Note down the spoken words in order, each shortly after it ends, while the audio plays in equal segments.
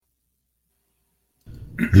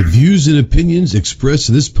The views and opinions expressed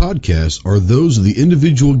in this podcast are those of the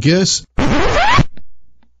individual guests.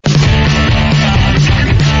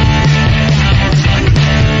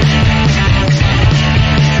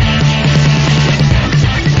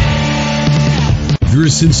 If you're a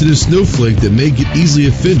sensitive snowflake that may get easily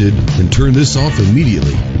offended, then turn this off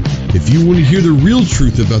immediately. If you want to hear the real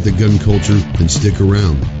truth about the gun culture, then stick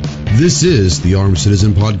around. This is the Armed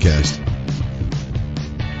Citizen Podcast.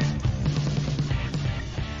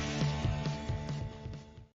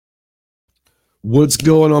 What's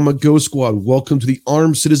going on, my Ghost Squad? Welcome to the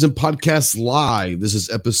Armed Citizen Podcast Live. This is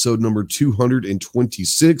episode number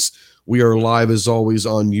 226. We are live, as always,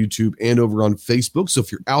 on YouTube and over on Facebook. So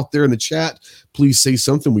if you're out there in the chat, please say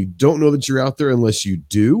something. We don't know that you're out there unless you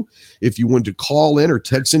do. If you want to call in or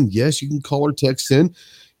text in, yes, you can call or text in.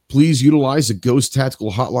 Please utilize the Ghost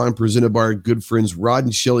Tactical Hotline presented by our good friends Rod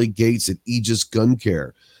and Shelly Gates at Aegis Gun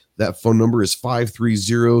Care. That phone number is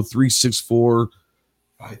 530-364.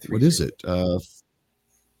 What is it?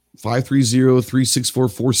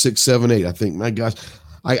 530-364-4678. I think, my gosh,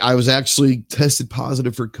 I was actually tested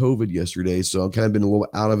positive for COVID yesterday, so I've kind of been a little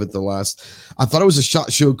out of it I thought it was a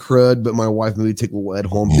SHOT Show crud, but my wife made me take a little at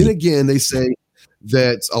home. Then again, they say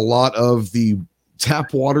that a lot of the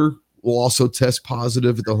tap water will also test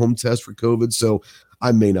positive at the home test for COVID, so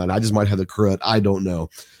I may not. I just might have the crud. I don't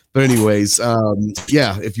know. But anyways,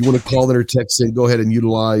 yeah, if you want to call in or text in, go ahead and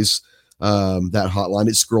utilize that hotline.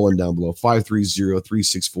 It's scrolling down below,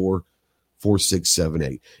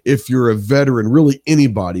 530-364-4678. If you're a veteran, really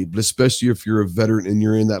anybody, but especially if you're a veteran and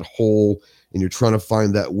you're in that hole and you're trying to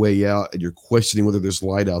find that way out and you're questioning whether there's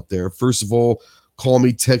light out there, first of all, call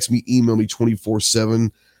me, text me, email me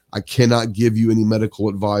 24/7. I cannot give you any medical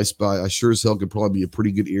advice, but I sure as hell could probably be a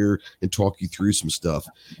pretty good ear and talk you through some stuff.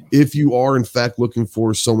 If you are, in fact, looking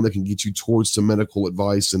for someone that can get you towards some medical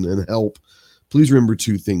advice and help, please remember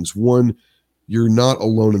two things. One, you're not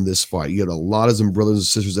alone in this fight. You got a lot of some brothers and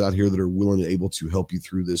sisters out here that are willing and able to help you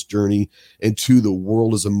through this journey. And two, the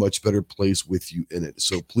world is a much better place with you in it.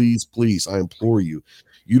 So please, I implore you,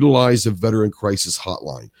 utilize the Veteran Crisis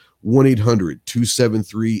Hotline,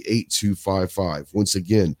 1-800-273-8255. Once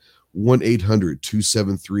again,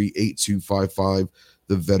 1-800-273-8255,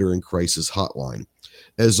 the Veteran Crisis Hotline.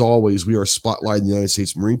 As always, we are spotlighting the United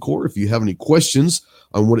States Marine Corps. If you have any questions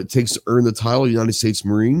on what it takes to earn the title of United States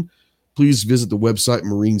Marine, please visit the website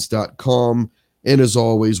marines.com. And as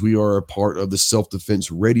always, we are a part of the Self-Defense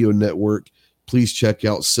Radio Network. Please check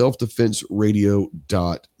out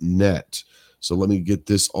selfdefenseradio.net. So let me get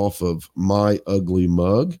this off of my ugly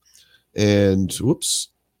mug. And whoops,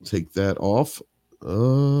 take that off.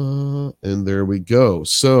 And there we go.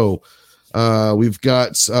 So we've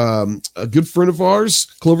got a good friend of ours,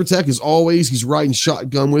 Clover Tech, as always. He's riding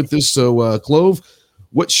shotgun with us. So, Clove,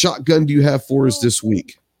 what shotgun do you have for us this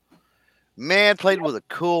week? Man, played with a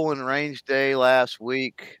cool and range day last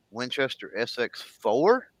week. Winchester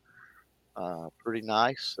SX4. Pretty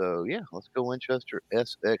nice. So, yeah, let's go Winchester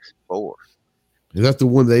SX4. Is that the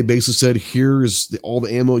one they basically said, here is all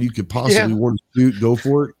the ammo you could possibly want to shoot, go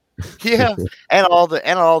for it? Yeah, and all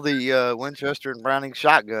the Winchester and Browning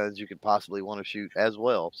shotguns you could possibly want to shoot as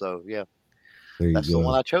well. So, yeah, that's the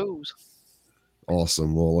one I chose.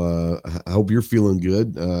 Awesome. Well, I hope you're feeling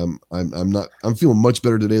good. I'm feeling much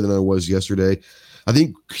better today than I was yesterday. I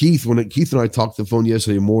think Keith and I talked on the phone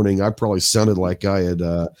yesterday morning, I probably sounded like I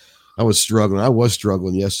was struggling. I was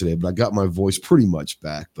struggling yesterday, but I got my voice pretty much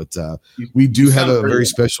back. But we do have a very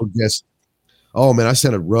special guest. Oh man, I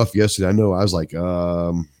sounded rough yesterday. I know. I was like,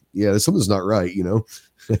 yeah, something's not right, you know.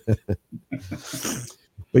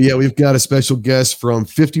 But yeah, we've got a special guest from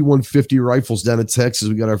 5150 Rifles down in Texas.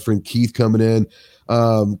 We got our friend Keith coming in.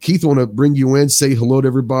 Keith, I want to bring you in, say hello to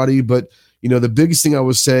everybody. But you know, the biggest thing I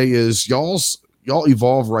would say is y'all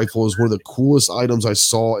Evolve rifle is one of the coolest items I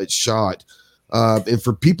saw at SHOT. And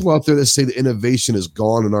for people out there that say the innovation is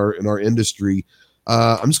gone in our industry,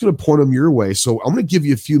 I'm just going to point them your way. So I'm going to give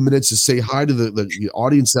you a few minutes to say hi to the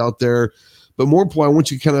audience out there. But more importantly, I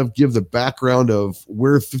want you to kind of give the background of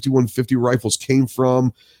where 5150 Rifles came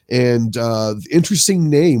from and the interesting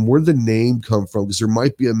name, where the name come from, because there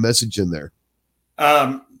might be a message in there.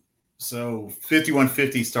 So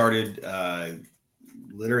 5150 started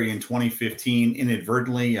literally in 2015.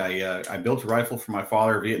 Inadvertently, I built a rifle for my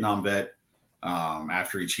father, a Vietnam vet,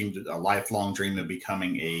 after he achieved a lifelong dream of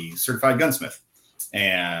becoming a certified gunsmith.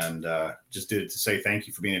 And just did it to say thank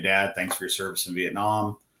you for being a dad. Thanks for your service in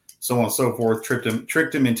Vietnam. So on and so forth,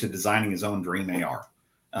 tricked him into designing his own dream AR.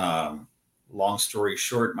 Long story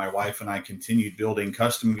short, my wife and I continued building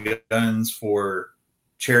custom guns for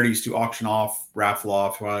charities to auction off, raffle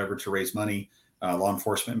off, whatever, to raise money, law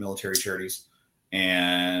enforcement, military charities.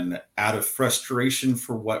 And out of frustration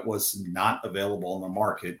for what was not available in the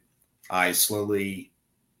market, I slowly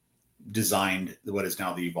designed what is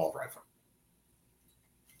now the Evolve rifle.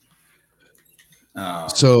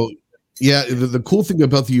 So, yeah, the cool thing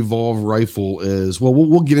about the Evolve rifle is, well,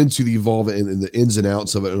 we'll get into the Evolve and the ins and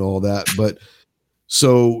outs of it and all that. But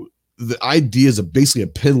so the idea is basically a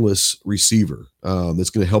pinless receiver that's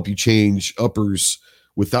going to help you change uppers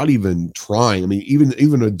without even trying. I mean,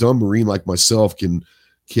 even a dumb Marine like myself can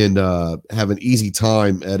have an easy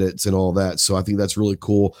time at it and all that. So I think that's really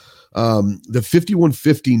cool. The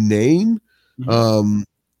 5150 name,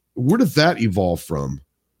 where did that evolve from?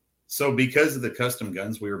 So because of the custom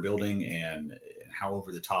guns we were building and how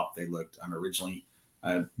over the top they looked, I'm originally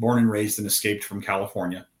born and raised and escaped from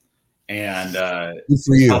California. And good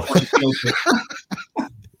for you.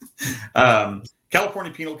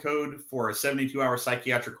 California Penal Code for a 72-hour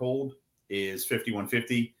psychiatric hold is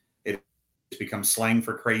 5150. It's become slang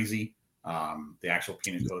for crazy. The actual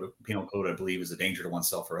penal code, I believe, is a danger to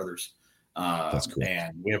oneself or others. That's cool.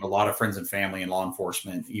 And we have a lot of friends and family in law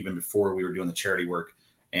enforcement, even before we were doing the charity work.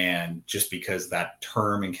 And just because that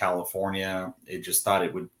term in California, it just thought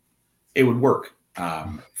it would work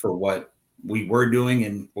for what we were doing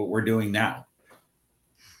and what we're doing now.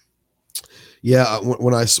 Yeah,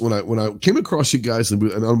 when I came across you guys,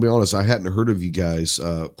 and I'll be honest, I hadn't heard of you guys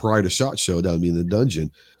prior to SHOT Show down in the dungeon,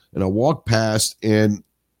 and I walked past, and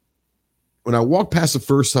when I walked past the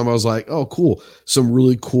first time, I was like, oh, cool. Some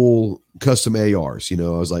really cool custom ARs, I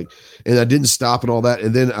was like, and I didn't stop and all that.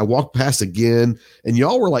 And then I walked past again, and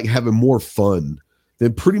y'all were like having more fun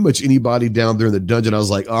than pretty much anybody down there in the dungeon. I was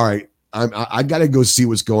like, all right, I got to go see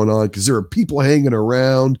what's going on, because there were people hanging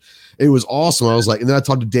around. It was awesome. I was like, and then I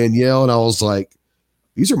talked to Danielle, and I was like,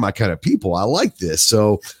 these are my kind of people. I like this.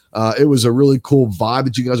 So it was a really cool vibe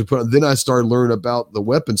that you guys are putting on. Then I started learning about the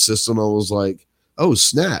weapon system. I was like, oh,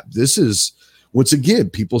 snap. This is, once again,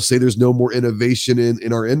 people say there's no more innovation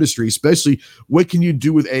in our industry, especially what can you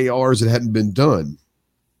do with ARs that hadn't been done?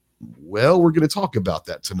 Well, we're going to talk about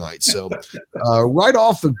that tonight. So right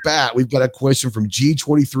off the bat, we've got a question from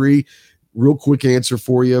G23. Real quick answer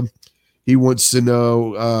for you. He wants to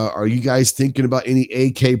know, are you guys thinking about any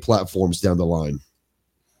AK platforms down the line?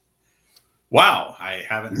 Wow. I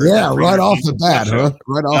haven't heard that. Right off the bat, huh?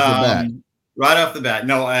 Right off the bat. Right off the bat.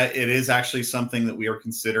 No, it is actually something that we are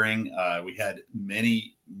considering. We had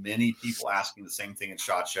many people asking the same thing at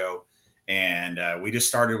SHOT Show. And we just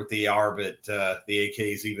started with the AR, but the AK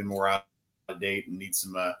is even more out of date and needs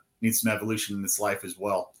some evolution in its life as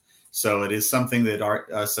well. So it is something that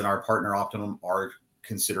us and our partner Optimum are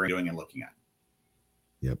considering doing and looking at.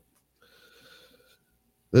 Yep.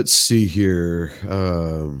 Let's see here.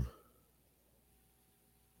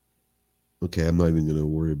 Okay, I'm not even going to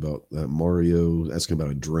worry about that. Mario asking about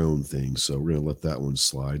a drone thing, so we're going to let that one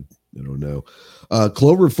slide. I don't know.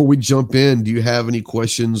 Clover, before we jump in, do you have any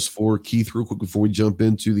questions for Keith real quick before we jump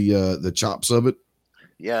into the chops of it?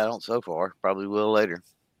 Yeah, I don't so far. Probably will later.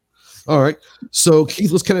 All right. So, Keith,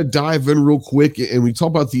 let's kind of dive in real quick. And we talk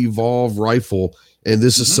about the Evolve rifle. And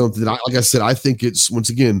this is something that, like I said, I think it's, once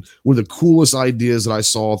again, one of the coolest ideas that I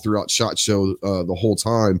saw throughout SHOT Show the whole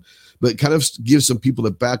time. But kind of give some people the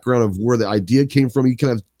background of where the idea came from. You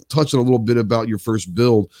kind of touched on a little bit about your first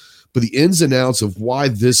build, but the ins and outs of why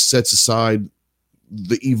this sets aside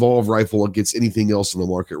the Evolve rifle against anything else in the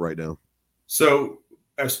market right now. So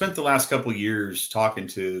I've spent the last couple of years talking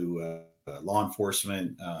to law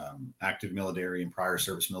enforcement, active military and prior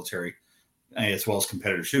service military, as well as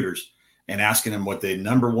competitive shooters, and asking them what the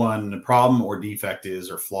number one problem or defect is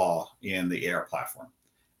or flaw in the AR platform.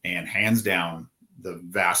 And hands down, the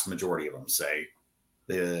vast majority of them say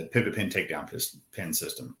the pivot pin takedown pin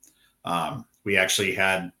system. We actually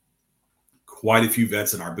had quite a few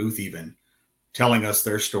vets in our booth even telling us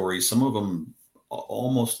their stories, some of them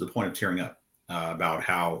almost to the point of tearing up about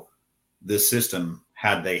how this system,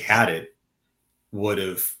 had they had it, would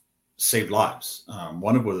have saved lives.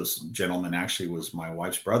 One of those gentlemen actually was my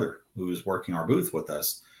wife's brother, who was working our booth with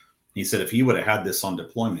us. He said if he would have had this on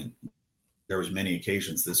deployment, there was many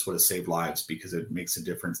occasions this would have saved lives, because it makes a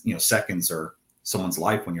difference. Seconds are someone's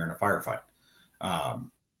life when you're in a firefight.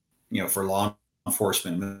 For law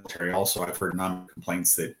enforcement and military also, I've heard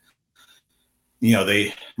complaints that,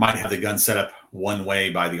 they might have the gun set up one way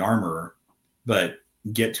by the armorer, but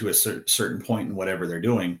get to a certain point in whatever they're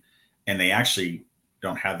doing, and they actually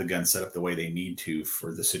don't have the gun set up the way they need to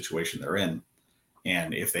for the situation they're in.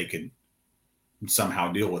 And if they could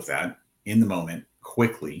somehow deal with that in the moment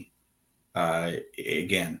quickly,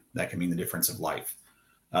 again, that can mean the difference of life.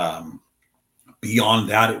 Beyond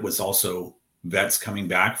that, it was also vets coming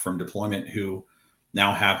back from deployment who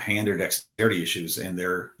now have hand or dexterity issues, and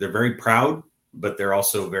they're very proud, but they're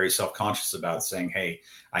also very self-conscious about saying, hey,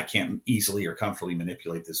 I can't easily or comfortably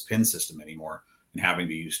manipulate this pin system anymore, and having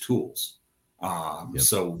to use tools.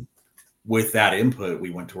 So with that input,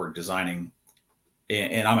 we went to work designing,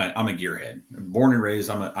 and I'm a gearhead. Born and raised,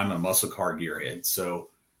 I'm a muscle car gearhead. So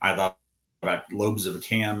I thought about lobes of a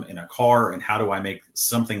cam in a car, and how do I make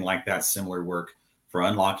something like that similar work for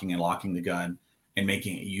unlocking and locking the gun, and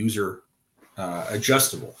making it user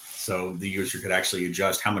adjustable, so the user could actually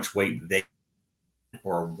adjust how much weight they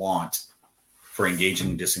or want for engaging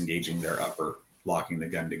and disengaging their upper, locking the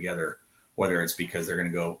gun together, whether it's because they're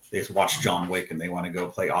going to they watch John Wick and they want to go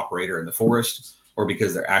play operator in the forest, or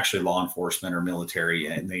because they're actually law enforcement or military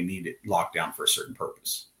and they need it locked down for a certain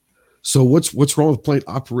purpose. So what's wrong with playing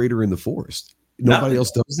operator in the forest? Nobody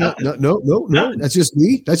else does that? No. That's just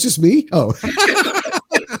me. Oh.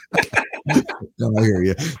 No, I hear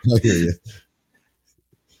you.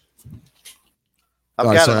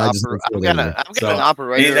 I've got an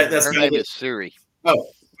operator. Her name is Siri. Oh,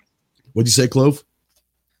 what'd you say, Clove?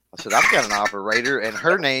 I said I've got an operator, and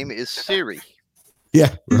her name is Siri.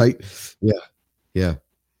 Yeah. Right. Yeah.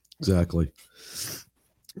 Exactly.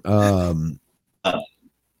 Everything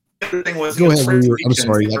was. Go ahead. I'm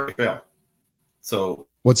sorry. So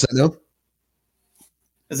what's that now?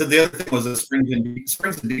 I said the other thing was the springs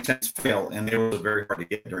and detents fail, and they were very hard to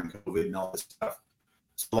get during COVID and all this stuff.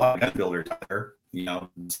 So a lot of gun builders out there,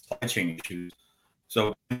 supply chain issues.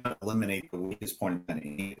 So eliminate the weakest point of the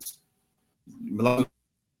needs.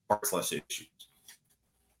 Parts less issues.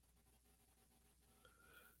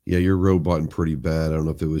 Yeah, you're roboting pretty bad. I don't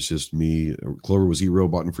know if it was just me. Clover, was he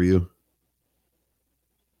roboting for you?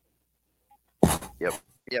 Yep.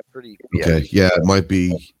 Yeah, pretty. Okay. Yeah, it might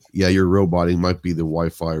be. Yeah, your roboting might be the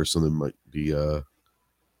Wi-Fi or something. Might be.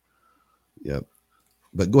 Yeah.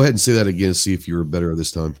 But go ahead and say that again. See if you were better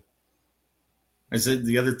this time. I said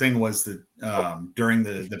the other thing was that during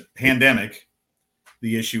the pandemic,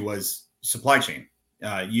 the issue was supply chain.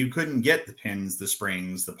 You couldn't get the pins, the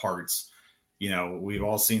springs, the parts. We've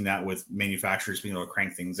all seen that with manufacturers being able to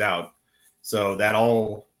crank things out.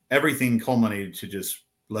 So everything culminated to just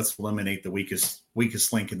let's eliminate the weakest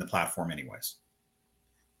link in the platform, anyways.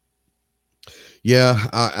 Yeah,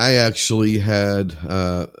 I actually had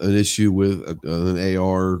an issue with an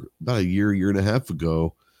AR about a year and a half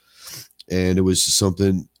ago, and it was just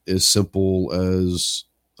something as simple as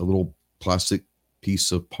a little plastic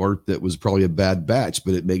piece of part that was probably a bad batch,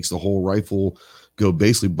 but it makes the whole rifle go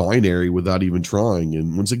basically binary without even trying.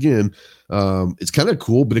 And once again, it's kind of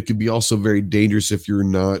cool, but it could be also very dangerous if you're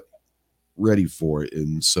not ready for it.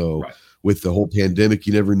 And so with the whole pandemic,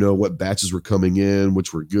 you never know what batches were coming in,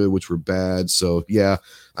 which were good, which were bad. So yeah,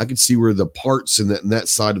 I can see where the parts in that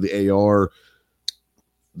side of the AR,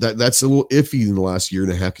 that's a little iffy in the last year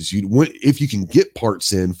and a half, because if you can get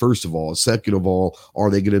parts in, first of all, second of all, are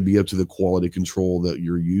they going to be up to the quality control that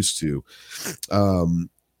you're used to?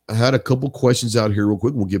 I had a couple questions out here real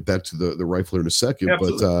quick. We'll get back to the rifler in a second.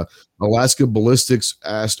 Absolutely. But Alaska Ballistics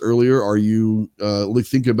asked earlier, are you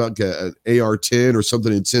thinking about an AR-10 or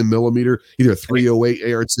something in 10 millimeter, either a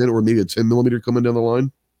 308 AR-10 or maybe a 10 millimeter coming down the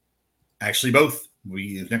line? Actually, both.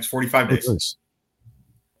 The next 45 days. Nice.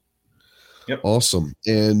 Yep. Awesome.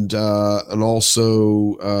 And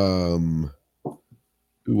also,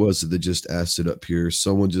 who was it that just asked it up here?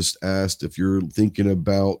 Someone just asked if you're thinking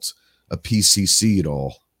about a PCC at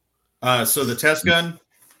all. So the test gun,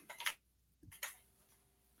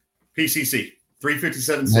 PCC,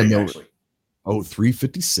 357 SIG, actually. Oh,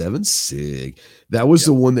 357 SIG. That was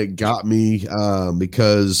the one that got me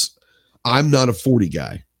because I'm not a 40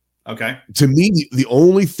 guy. Okay. To me, the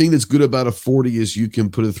only thing that's good about a 40 is you can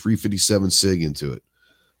put a 357 SIG into it.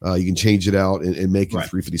 You can change it out and make it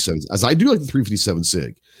 357. As I do like the 357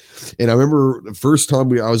 SIG. And I remember the first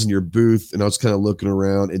time I was in your booth and I was kind of looking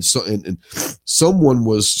around, and someone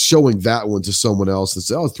was showing that one to someone else and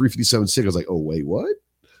said, "Oh, 357 SIG." I was like, "Oh, wait, what?"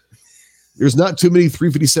 There's not too many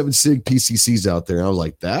 357 SIG PCCs out there. And I was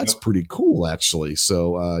like, "That's pretty cool, actually."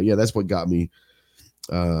 So yeah, that's what got me.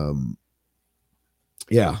 Yeah,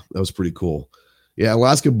 that was pretty cool. Yeah,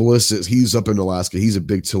 Alaska Ballistics. He's up in Alaska. He's a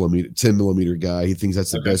big 10 millimeter guy. He thinks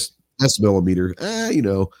that's the best millimeter.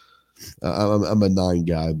 I'm a 9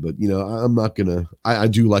 guy, but I'm not gonna. I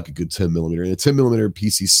do like a good 10 millimeter, and a 10 millimeter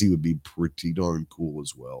PCC would be pretty darn cool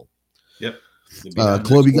as well. Yep.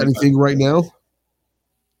 Clove, you got anything right now?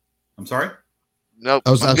 I'm sorry. Nope.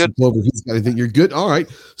 I was I'm asking good. Clover. He's got anything. You're good. All right.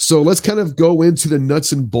 So let's kind of go into the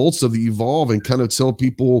nuts and bolts of the Evolve and kind of tell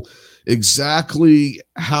people exactly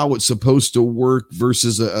how it's supposed to work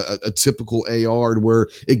versus a typical AR, where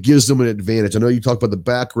it gives them an advantage. I know you talked about the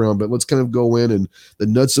background, but let's kind of go in and the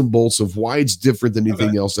nuts and bolts of why it's different than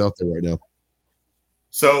anything else out there right now.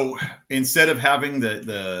 So instead of having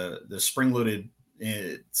the spring-loaded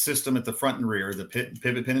system at the front and rear, the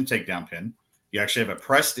pivot pin and takedown pin, you actually have a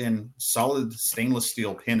pressed-in solid stainless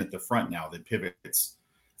steel pin at the front now that pivots,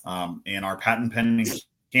 and our patent pending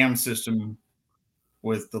cam system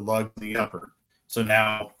with the lug in the upper. So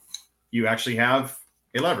now you actually have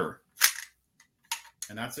a lever,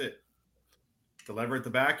 and that's it. The lever at the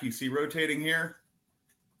back you see rotating here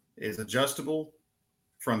is adjustable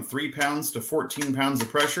from 3 pounds to 14 pounds of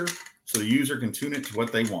pressure, so the user can tune it to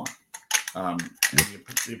what they want.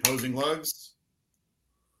 The opposing lugs,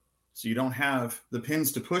 so you don't have the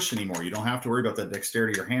pins to push anymore. You don't have to worry about that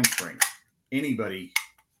dexterity or handspring. Anybody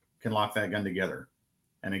can lock that gun together.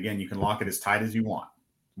 And again, you can lock it as tight as you want.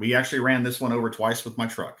 We actually ran this one over twice with my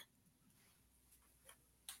truck.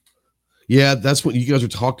 Yeah, that's what you guys were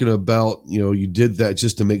talking about. You did that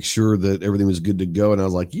just to make sure that everything was good to go. And I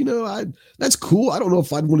was like, that's cool. I don't know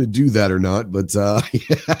if I'd want to do that or not, but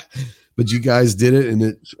yeah. But you guys did it, and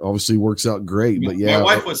it obviously works out great. But yeah, my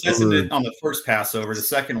wife was hesitant on the first pass over. The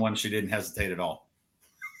second one, she didn't hesitate at all.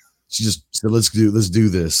 She just said, "Let's do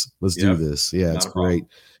this. Let's do this." Yeah, it's great. Problem.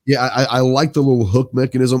 Yeah, I like the little hook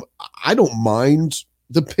mechanism. I don't mind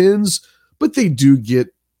the pins, but they do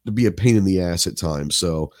get to be a pain in the ass at times.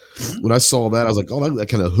 So when I saw that, I was like, "Oh, that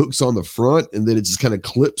kind of hooks on the front, and then it just kind of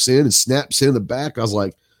clips in and snaps in the back." I was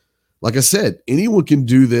like I said, anyone can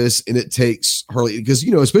do this, and it takes hardly, because,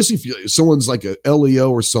 especially if someone's like a LEO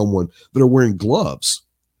or someone that are wearing gloves,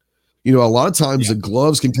 a lot of times the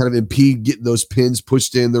gloves can kind of impede getting those pins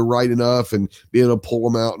pushed in there right enough and being able to pull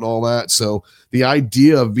them out and all that. So the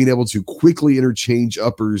idea of being able to quickly interchange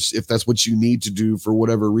uppers, if that's what you need to do for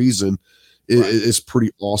whatever reason, is pretty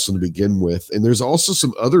awesome to begin with. And there's also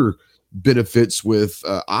some other benefits with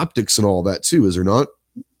optics and all that too, is there not?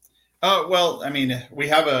 Well, I mean, we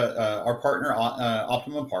have our partner,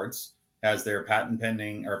 Optimum Parts, has their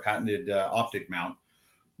patented optic mount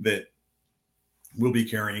that we'll be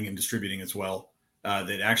carrying and distributing as well.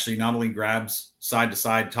 That actually not only grabs side to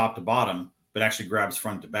side, top to bottom, but actually grabs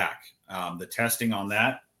front to back. The testing on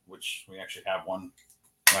that, which we actually have one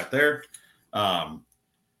right there.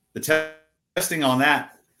 The testing on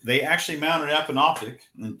that, they actually mounted up an optic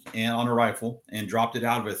and on a rifle and dropped it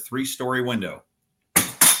out of a 3-story window.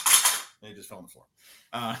 They just fell on the floor.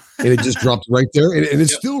 And it just dropped right there, and it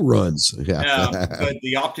still runs. Yeah. But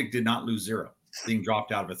the optic did not lose zero, being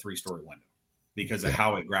dropped out of a 3-story window because of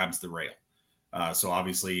how it grabs the rail. So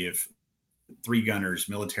obviously, if 3 gunners,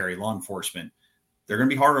 military, law enforcement, they're going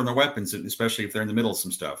to be harder on their weapons, especially if they're in the middle of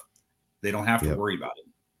some stuff. They don't have to worry about it.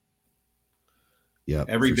 Yeah.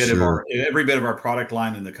 Every bit of our product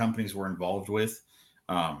line and the companies we're involved with,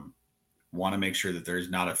 want to make sure that there's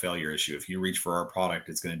not a failure issue. If you reach for our product,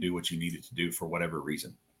 it's going to do what you need it to do for whatever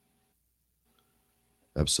reason.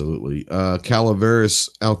 Absolutely. Calaveras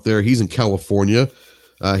out there, he's in California.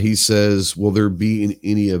 He says, will there be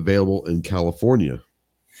any available in California?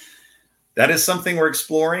 That is something we're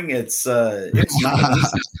exploring. It's not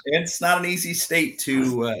an easy state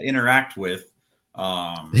to interact with.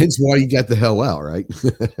 Hence why you got the hell out, right?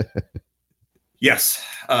 Yes.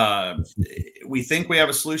 We think we have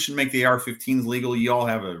a solution to make the AR-15s legal. You all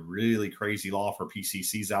have a really crazy law for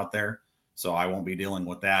PCCs out there, so I won't be dealing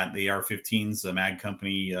with that. The AR-15s, the mag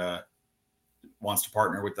company wants to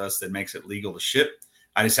partner with us that makes it legal to ship.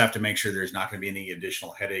 I just have to make sure there's not going to be any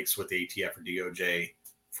additional headaches with the ATF or DOJ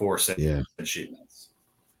for shipments.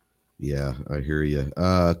 Yeah, I hear you.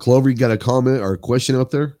 Clover, you got a comment or a question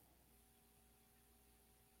out there?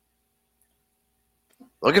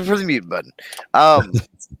 Looking for the mute button.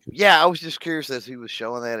 Yeah, I was just curious as he was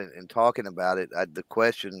showing that and talking about it. The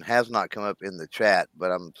question has not come up in the chat,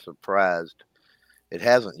 but I'm surprised it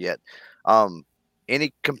hasn't yet.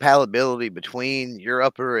 Any compatibility between your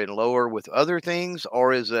upper and lower with other things,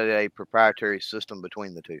 or is it a proprietary system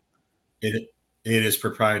between the two? It is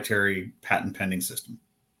proprietary patent pending system.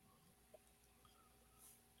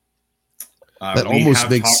 That almost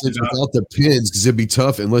makes sense without the pins, because it'd be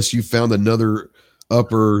tough unless you found another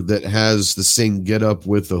upper that has the same getup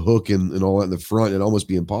with the hook and all that in the front. It'd almost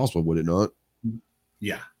be impossible, would it not?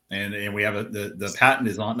 Yeah, and we have the patent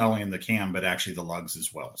is not only in the cam but actually the lugs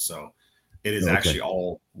as well. So it is actually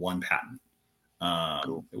all one patent.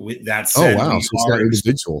 Cool. That said, so it's not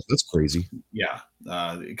individual. That's crazy. Yeah,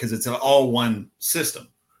 because it's all one system,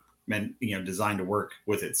 designed to work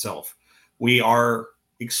with itself. We are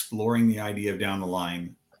exploring the idea of down the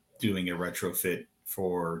line doing a retrofit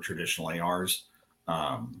for traditional ARs.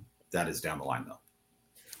 That is down the line, though.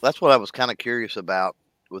 That's what I was kind of curious about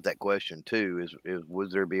with that question too. Is would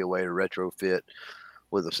there be a way to retrofit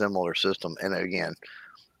with a similar system? And again,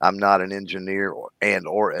 I'm not an engineer or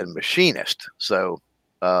a machinist, so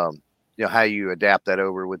how you adapt that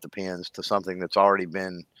over with the pins to something that's already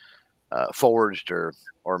been forged or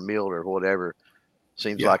milled or whatever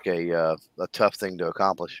seems like a tough thing to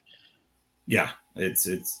accomplish. Yeah,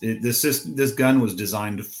 this gun was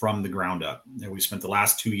designed from the ground up. And we spent the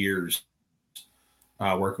last 2 years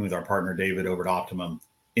working with our partner David over at Optimum,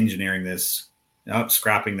 engineering this,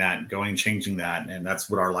 scrapping that, changing that, and that's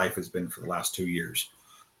what our life has been for the last 2 years.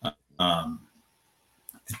 The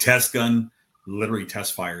test gun literally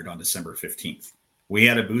test fired on December 15th. We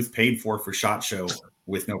had a booth paid for SHOT Show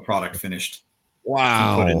with no product finished.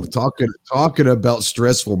 Wow, talking about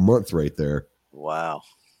stressful month right there. Wow.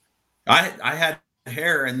 I had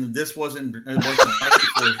hair, and this wasn't right.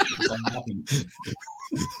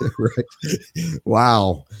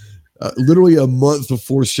 Wow. Literally a month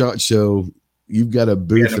before SHOT Show, you've got a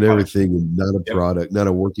booth and everything, and not a product, not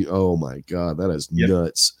a working. Oh my God, that is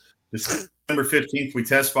nuts. December 15th, we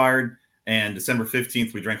test fired, and December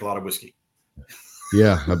 15th, we drank a lot of whiskey.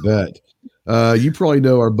 Yeah, I bet. You probably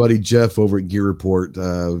know our buddy Jeff over at Gear Report.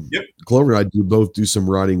 Clover and I do some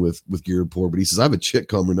riding with Gear Report, but he says, I have a chick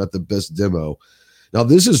coming, not the best demo. Now,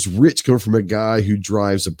 this is rich coming from a guy who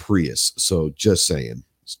drives a Prius. So just saying.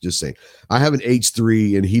 I have an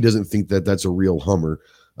H3, and he doesn't think that that's a real Hummer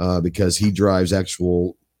because he drives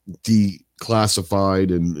actual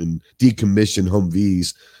declassified and decommissioned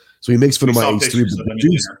Humvees. So he makes fun of my H3.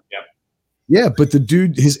 But the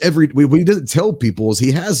dude, what he doesn't tell people is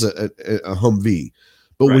he has a Humvee.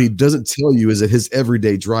 But what he doesn't tell you is that his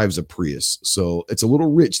everyday drives a Prius. So it's a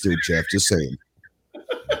little rich there, Jeff, just saying.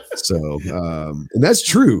 So, and that's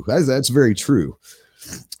true. That's very true.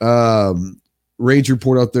 Range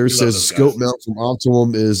Report out there says scope mount from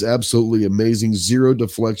Optimum is absolutely amazing. 0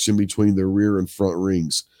 deflection between the rear and front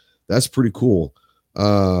rings. That's pretty cool.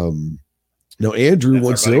 Now, Andrew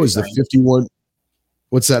wants to know, is the 51.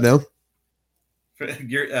 What's that now?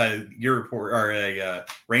 Your report or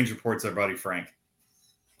Range Report's our buddy Frank.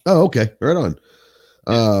 Oh, okay. Right on.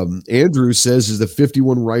 Andrew says, is the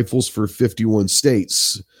 51 rifles for 51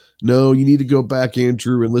 states? No, you need to go back,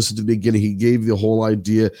 Andrew, and listen to the beginning. He gave you the whole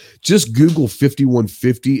idea. Just Google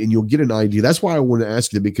 5150 and you'll get an idea. That's why I wanted to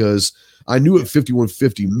ask you, because I knew what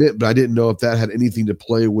 5150 meant, but I didn't know if that had anything to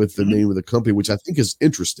play with the name of the company, which I think is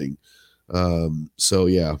interesting. So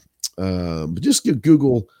yeah. But just give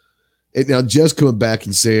Google. And now Jeff's coming back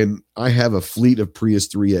and saying, I have a fleet of Prius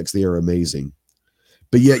 3X. They are amazing.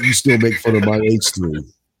 But yet you still make fun of my H3.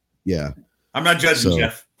 Yeah. I'm not judging,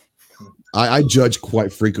 Jeff. I judge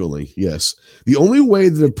quite frequently, yes. The only way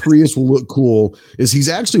that a Prius will look cool is he's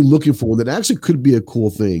actually looking for one that actually could be a cool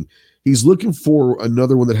thing. He's looking for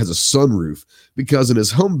another one that has a sunroof, because in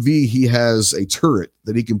his Humvee, he has a turret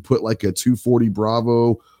that he can put like a 240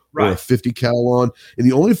 Bravo or a 50 cal on. And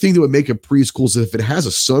the only thing that would make a Prius cool is if it has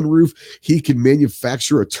a sunroof, he can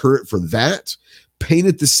manufacture a turret for that, paint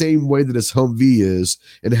it the same way that his Humvee is,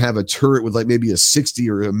 and have a turret with like maybe a 60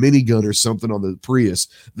 or a minigun or something on the Prius.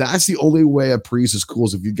 That's the only way a Prius is cool,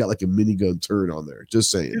 is if you've got like a minigun turret on there.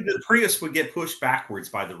 Just saying. Dude, the Prius would get pushed backwards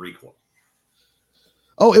by the recoil.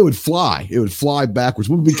 Oh, it would fly. It would fly backwards.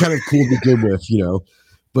 It would be kind of cool to begin with,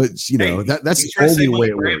 But, that's the only way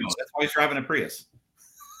it works. That's why he's driving a Prius.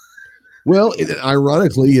 Well,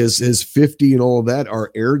 ironically, his 50 and all of that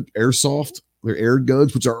are airsoft. They're air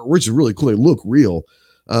guns, which is really cool. They look real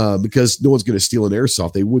because no one's going to steal an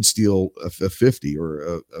airsoft. They would steal a 50 or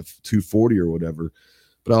a 240 or whatever.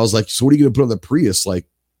 But I was like, so what are you going to put on the Prius? Like,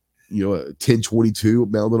 a 1022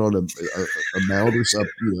 mounted on a mount or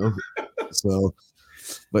something, So,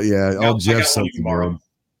 but yeah, all Jeff's something, bro.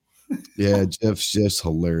 Yeah, Jeff's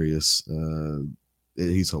hilarious.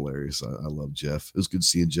 He's hilarious. I love Jeff. It was good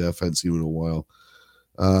seeing Jeff. I hadn't seen him in a while.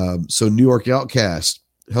 So New York Outcast.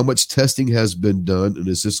 How much testing has been done, and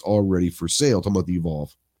is this all ready for sale? Talking about the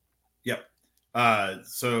Evolve. Yep.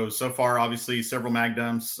 So far, obviously, several mag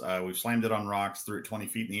dumps. We've slammed it on rocks, threw it 20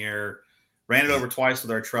 feet in the air, ran it over twice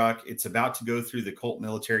with our truck. It's about to go through the Colt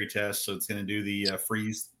military test, so it's going to do the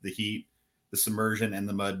freeze, the heat, the submersion, and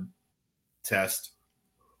the mud test.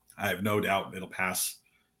 I have no doubt it'll pass.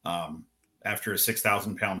 After a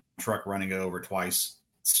 6,000-pound truck running it over twice,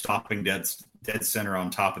 stopping dead center on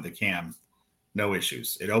top of the cam. No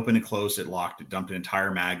issues. It opened and closed. It locked. It dumped an entire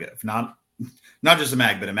mag. If not just a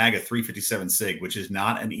mag, but a mag of 357 SIG, which is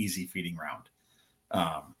not an easy feeding round.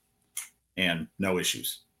 And no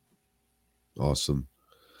issues. Awesome.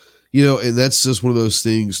 And that's just one of those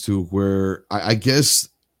things too, where I guess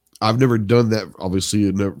I've never done that.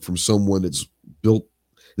 Obviously, from someone that's built.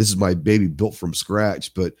 This is my baby built from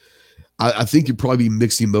scratch, but I think you'd probably be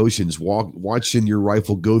mixed emotions watching your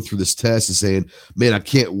rifle go through this test and saying, "Man, I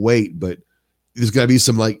can't wait," but there's got to be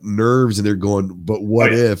some like nerves in there going, "But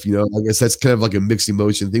what if?" I guess that's kind of like a mixed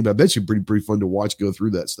emotion thing. But I bet you pretty fun to watch go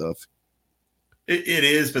through that stuff. It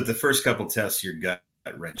is, but the first couple tests, your gut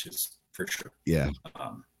wrenches for sure. Yeah.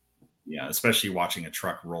 Yeah, especially watching a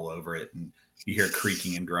truck roll over it and you hear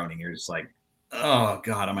creaking and groaning. You're just like, oh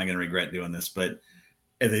God, am I going to regret doing this? But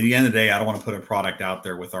at the end of the day, I don't want to put a product out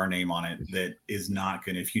there with our name on it that is not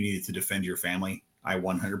going to, if you needed to defend your family, I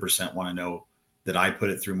 100% want to know that I put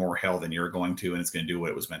it through more hell than you're going to, and it's going to do what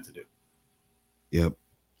it was meant to do. Yep.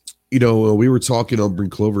 We were talking on Bring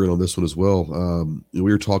Clover in on this one as well. We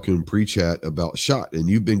were talking in pre-chat about SHOT, and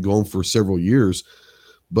you've been going for several years,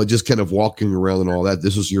 but just kind of walking around and all that.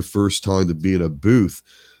 This was your first time to be in a booth.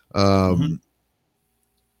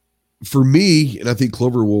 For me, and I think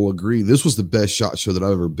Clover will agree, this was the best SHOT Show that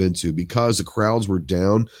I've ever been to because the crowds were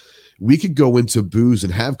down. We could go into booths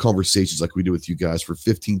and have conversations like we do with you guys for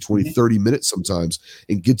 15, 20, 30 minutes sometimes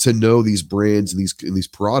and get to know these brands and these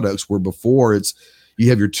products, where before you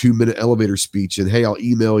have your 2-minute elevator speech and, hey, I'll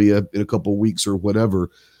email you in a couple of weeks or whatever.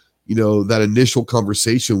 That initial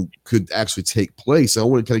conversation could actually take place. I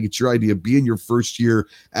want to kind of get your idea, being your first year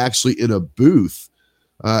actually in a booth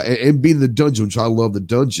and being in the dungeon, which I love the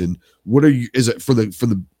dungeon. Is it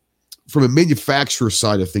from a manufacturer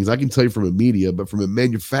side of things? I can tell you from a media, but from a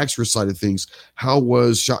manufacturer side of things, how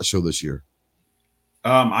was SHOT Show this year?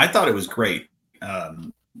 I thought it was great.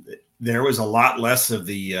 There was a lot less of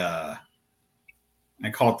the, I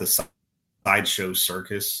call it the sideshow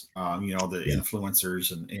circus, the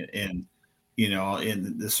influencers and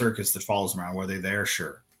in the circus that follows them around. Were they there?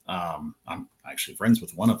 Sure. I'm actually friends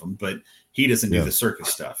with one of them, but he doesn't do the circus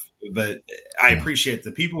stuff. But I appreciate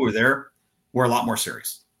the people who were there were a lot more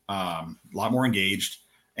serious, a lot more engaged.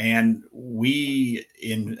 And the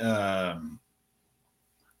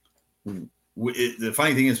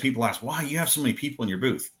funny thing is, people ask, why you have so many people in your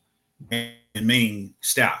booth and main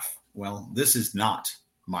staff? Well, this is not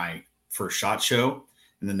my first SHOT Show.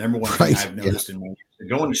 And the number one thing I've noticed in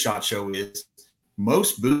going to SHOT Show is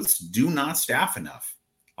most booths do not staff enough.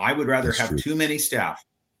 I would rather have too many staff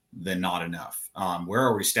than not enough. Where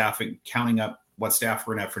are we staffing, counting up what staff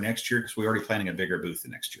we're going to have for next year? Because we're already planning a bigger booth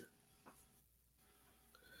next year.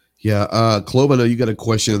 Yeah. Clove, I know you got a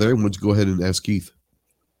question there. Why don't you go ahead and ask Keith?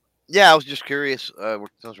 Yeah, I was just curious,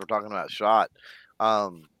 since we're talking about SHOT. I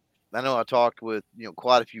know I talked with,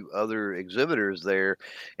 quite a few other exhibitors there,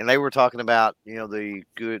 and they were talking about, the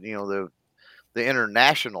good, the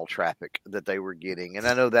international traffic that they were getting. And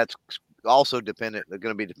I know that's also going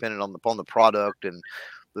to be dependent upon the product and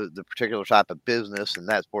the particular type of business and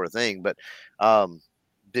that sort of thing. But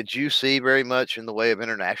did you see very much in the way of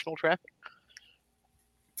international traffic?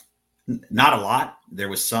 Not a lot. There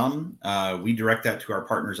was some. We direct that to our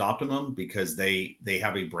partners, Optimum, because they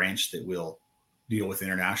have a branch that will deal with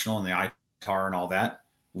international and the ITAR and all that.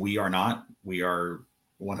 We are not. We are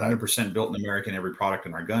 100% built in America. Every product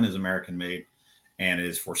in our gun is American made and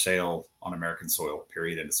is for sale on American soil,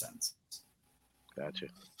 period, in a sentence. Gotcha.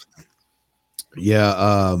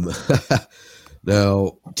 Yeah.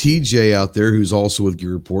 Now, TJ out there, who's also with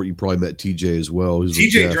Gear Report, you probably met TJ as well.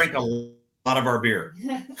 TJ drank a lot of our beer.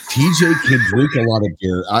 TJ can drink a lot of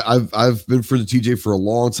beer. I've been friends with TJ for a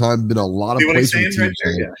long time. Been a lot of places with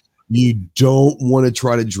TJ. Right, you don't want to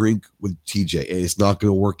try to drink with TJ, and it's not going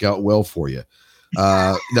to work out well for you.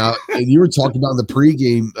 Now, and you were talking about in the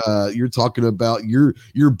pregame, you're talking about your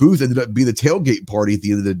booth ended up being the tailgate party at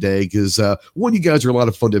the end of the day because one, you guys are a lot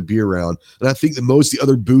of fun to be around, and I think that most of the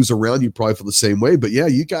other booths around you probably feel the same way. But yeah,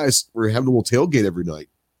 you guys were having a little tailgate every night.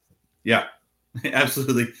 Yeah,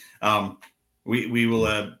 absolutely. We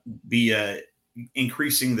will be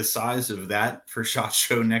increasing the size of that for SHOT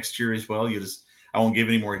Show next year as well. I won't give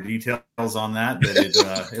any more details on that, but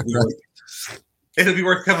it'll be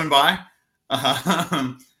worth coming by.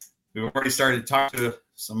 We've already started to talk to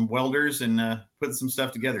some welders and putting some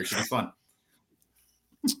stuff together. It should be fun.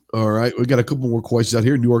 All right. We got a couple more questions out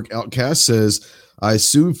here. New York Outcast says, I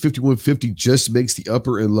assume 5150 just makes the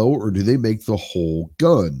upper and lower, or do they make the whole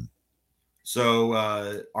gun? So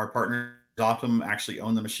our partners, Optum, actually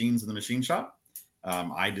own the machines in the machine shop.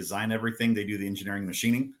 I design everything. They do the engineering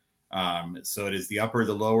machining. So it is the upper,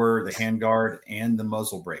 the lower, the handguard, and the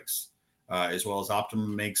muzzle brakes. As well as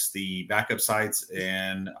Optimum makes the backup sights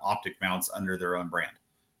and optic mounts under their own brand,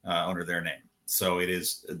 under their name. So it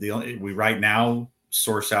is we right now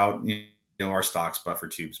source out our stocks, buffer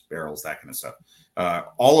tubes, barrels, that kind of stuff.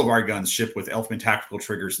 All of our guns ship with Elfman tactical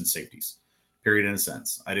triggers and safeties. Period. In a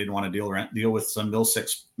sense, I didn't want to deal with some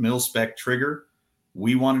mil spec trigger.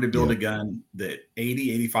 We wanted to build a gun that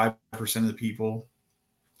 85% of the people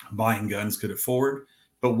buying guns could afford,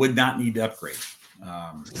 but would not need to upgrade.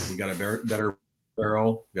 We got a better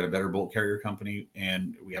barrel, we got a better bolt carrier company,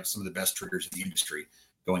 and we have some of the best triggers in the industry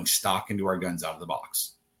going stock into our guns out of the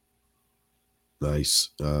box.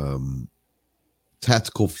 Nice.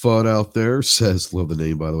 Tactical Fun out there says, love the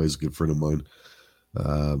name, by the way, he's a good friend of mine.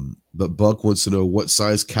 But Buck wants to know, what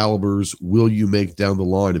size calibers will you make down the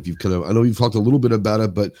line? If you've I know you've talked a little bit about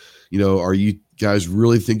it, but are you guys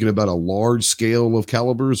really thinking about a large scale of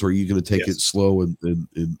calibers, or are you going to take it slow? And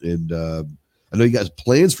I know you guys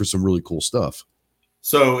plans for some really cool stuff.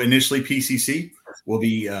 So initially PCC will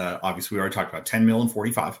be, obviously we already talked about 10 mil and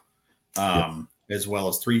 45, as well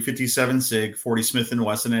as 357 SIG, 40 Smith &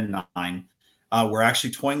 Wesson and 9. We're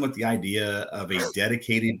actually toying with the idea of a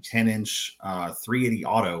dedicated 10-inch 380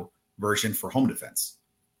 auto version for home defense.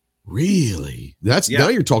 Really? Now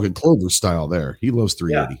you're talking Clover style there. He loves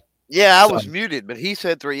 380. Yeah, I was muted, but he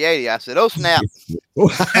said 380. I said, "Oh snap!" Well,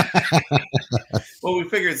 we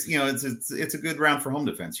figure it's a good round for home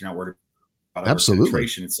defense. You're not worried about absolutely.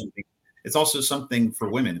 It's something. It's also something for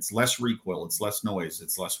women. It's less recoil. It's less noise.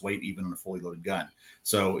 It's less weight, even on a fully loaded gun.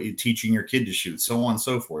 So teaching your kid to shoot, so on and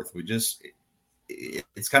so forth.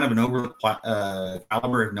 It's kind of an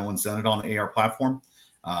caliber if no one's done it on the AR platform.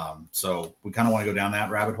 So we kind of want to go down that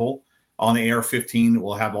rabbit hole. On the AR-15,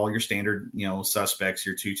 we'll have all your standard, suspects,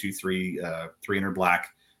 your 223, 300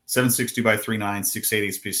 black, 7.62 by 3.9,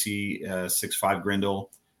 6.8 HPC, 6.5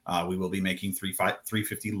 Grendel. We will be making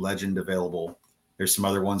 350 Legend available. There's some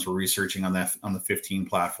other ones we're researching on the 15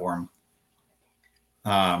 platform.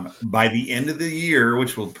 By the end of the year,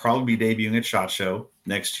 which will probably be debuting at SHOT Show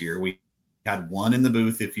next year, we had one in the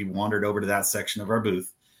booth. If you wandered over to that section of our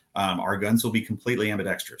booth, our guns will be completely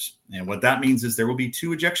ambidextrous. And what that means is there will be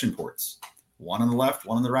 2 ejection ports, one on the left,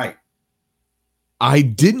 one on the right. I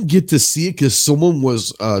didn't get to see it because someone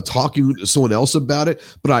was talking to someone else about it,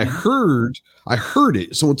 but I heard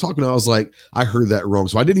it. Someone talking, I was like, I heard that wrong.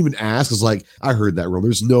 So I didn't even ask. I was like, I heard that wrong.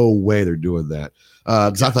 There's no way they're doing that.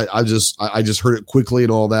 Because I thought I just heard it quickly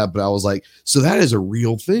and all that, but I was like, so that is a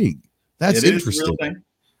real thing. That's interesting. It is a real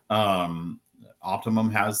thing.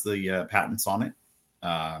 Optimum has the patents on it.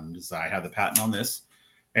 I have the patent on this,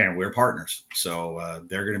 and we're partners. So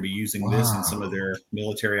they're going to be using this in some of their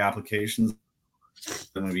military applications.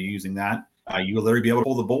 They're going to be using that. You will literally be able to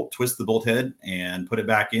pull the bolt, twist the bolt head, and put it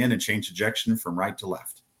back in and change ejection from right to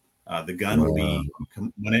left. The gun will be,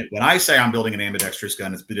 when I say I'm building an ambidextrous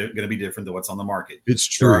gun, it's going to be different than what's on the market. It's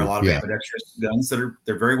true. There are a lot of ambidextrous guns they're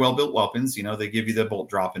very well built weapons. They give you the bolt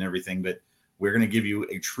drop and everything, but we're going to give you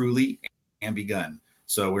a truly ambi gun.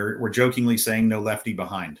 So we're jokingly saying no lefty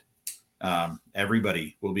behind.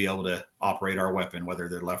 Everybody will be able to operate our weapon, whether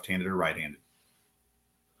they're left-handed or right-handed.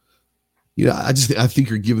 I think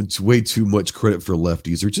you're giving way too much credit for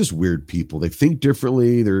lefties. They're just weird people. They think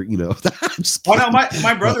differently. They're, Oh no,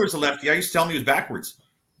 my brother was a lefty. I used to tell him he was backwards.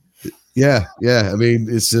 Yeah. I mean,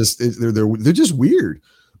 it's just they're just weird.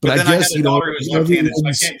 But I guess daughter who's left-handed, so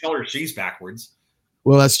I can't tell her she's backwards.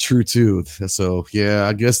 Well, that's true too. So yeah,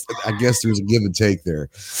 I guess there's a give and take there.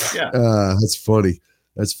 Yeah, that's funny.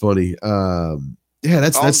 That's something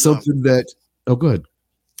that. Oh, good.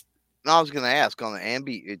 I was going to ask on the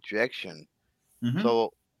ambi ejection. Mm-hmm.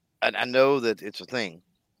 So I know that it's a thing,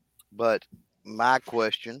 but my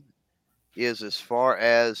question is, as far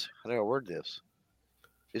as how do I word this?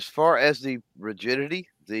 As far as the rigidity,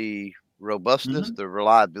 the robustness, the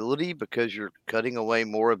reliability, because you're cutting away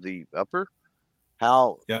more of the upper.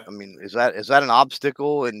 How? Yeah. I mean, is that an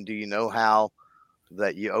obstacle? And do you know how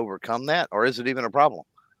that you overcome that, or is it even a problem?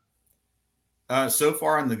 So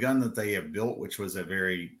far on the gun that they have built, which was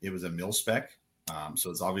it was a mil spec. So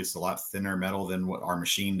it's obviously a lot thinner metal than what our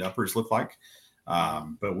machined uppers look like.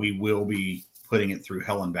 But we will be putting it through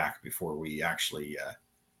hell and back before we actually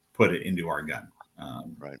put it into our gun.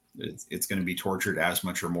 Right. It's going to be tortured as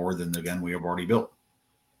much or more than the gun we have already built.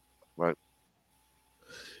 Right.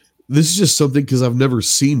 This is just something because I've never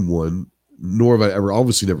seen one, nor have I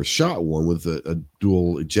obviously never shot one with a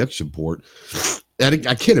dual ejection port. And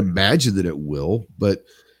I can't imagine that it will, but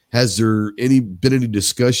has there been any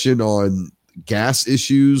discussion on gas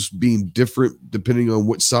issues being different depending on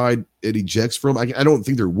what side it ejects from? I don't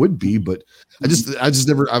think there would be, but I just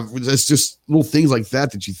never. It's just little things like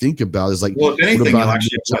that you think about. Is like, well, if anything,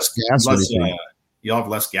 you'll have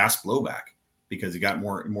less gas blowback because you got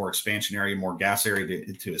more expansion area, more gas area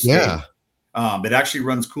to escape. Yeah. It actually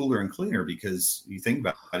runs cooler and cleaner because you think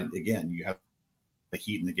about it again, you have the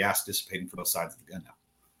heat and the gas dissipating from both sides of the gun now.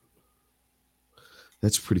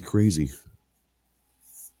 That's pretty crazy.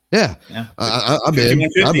 Yeah. I'm in.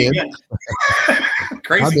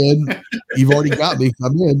 Crazy. I'm in. You've already got me.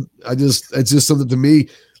 I'm in. It's just something to me,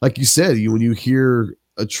 like you said, when you hear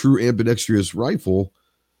a true ambidextrous rifle,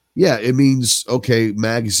 yeah, it means, okay,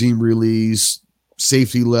 magazine release,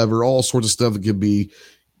 safety lever, all sorts of stuff that can be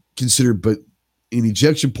considered, but an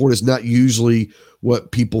ejection port is not usually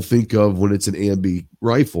what people think of when it's an ambi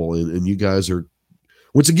rifle. And you guys are,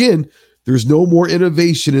 once again, there's no more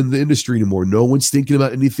innovation in the industry anymore. No one's thinking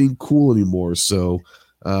about anything cool anymore. So,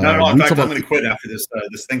 no. In fact, I'm going to quit after this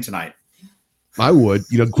thing tonight. I would,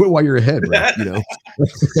 quit while you're ahead, right?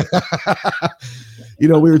 We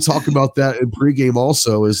were talking about that in pregame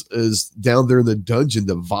also is down there in the dungeon,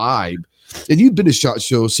 the vibe. And you've been to SHOT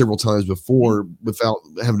Show several times before without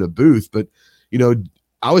having a booth, but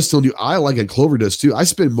I was telling you, I like it. Clover does too. I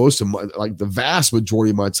spend most of the vast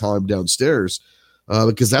majority of my time downstairs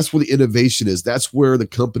because that's where the innovation is. That's where the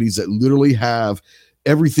companies that literally have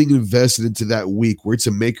everything invested into that week, where it's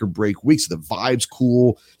a make or break week. So the vibe's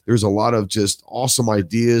cool. There's a lot of just awesome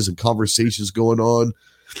ideas and conversations going on.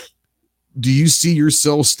 Do you see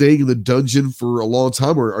yourself staying in the dungeon for a long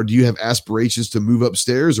time, or do you have aspirations to move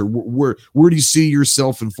upstairs, or where do you see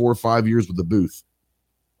yourself in 4 or 5 years with the booth?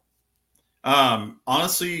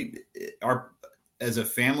 Honestly, as a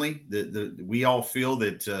family, we all feel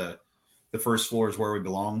that the first floor is where we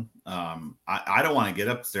belong. I don't want to get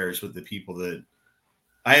upstairs with the people that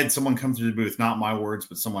I had someone come through the booth, not my words,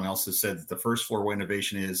 but someone else has said that the first floor where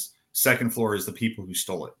innovation is, second floor is the people who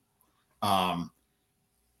stole it.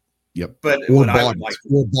 Yep. But or bought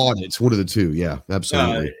it. It's one of the two. Yeah,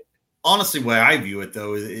 absolutely. Honestly, the way I view it,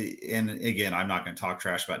 though, and again, I'm not going to talk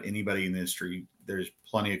trash about anybody in the industry. There's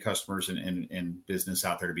plenty of customers and business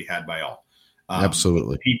out there to be had by all.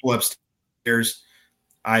 Absolutely. People upstairs,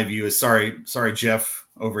 I view as sorry, Jeff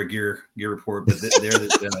over at Gear Report, but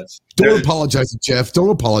don't apologize to Jeff. Don't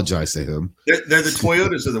apologize to him. They're the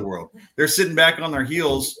Toyotas of the world. They're sitting back on their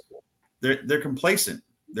heels. They're complacent.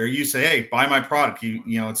 They're used to, hey, buy my product.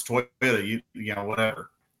 It's Toyota.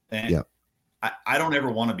 Whatever. And yeah. I don't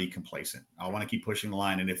ever want to be complacent. I want to keep pushing the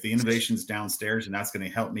line. And if the innovation's downstairs and that's going to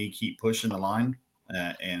help me keep pushing the line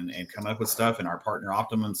and come up with stuff, and our partner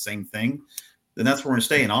Optimum, same thing, then that's where we're going to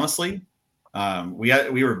stay. And honestly,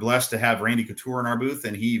 we were blessed to have Randy Couture in our booth,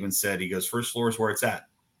 and he even said, he goes, first floor is where it's at.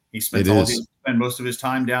 He spent most of his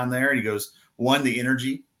time down there. And he goes, one, the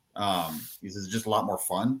energy, he says, it's just a lot more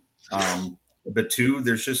fun. But two,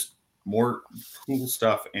 there's just more cool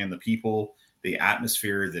stuff, and the people, the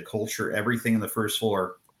atmosphere, the culture, everything in the first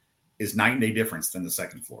floor is night and day difference than the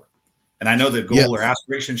second floor. And I know the goal or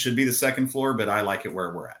aspiration should be the second floor, but I like it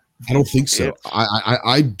where we're at. I don't think so. Yeah.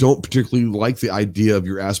 I don't particularly like the idea of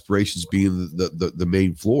your aspirations being the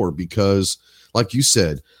main floor, because like you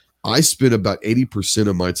said, I spend about 80%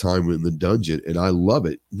 of my time in the dungeon, and I love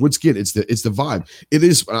it. Once again, it's the vibe. It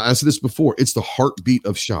is. I said this before. It's the heartbeat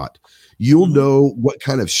of SHOT. You'll know what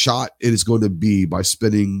kind of shot it is going to be by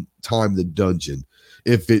spending time in the dungeon.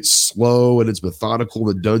 If it's slow and it's methodical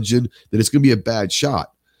in the dungeon, then it's going to be a bad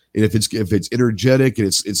shot. And if it's energetic and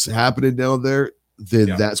it's happening down there, then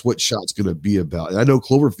that's what SHOT's going to be about. And I know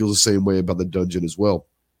Clover feels the same way about the dungeon as well.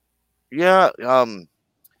 Yeah.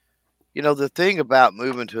 The thing about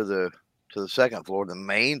moving to the second floor, the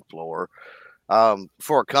main floor,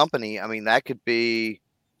 for a company, I mean, that could be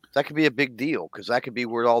a big deal, because that could be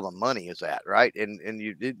where all the money is at, right? And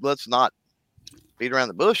let's not beat around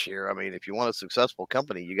the bush here. I mean, if you want a successful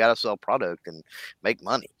company, you got to sell product and make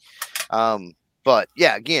money. But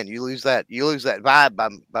yeah, again, you lose that vibe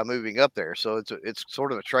by moving up there. So it's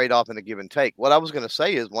sort of a trade-off and a give and take. What I was going to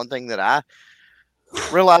say is, one thing that I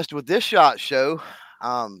realized with this SHOT Show,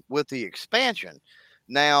 with the expansion,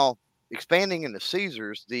 now expanding into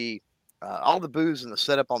Caesars, all the booths and the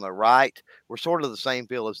setup on the right were sort of the same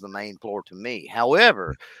feel as the main floor to me.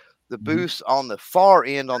 However, the booths on the far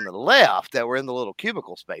end on the left that were in the little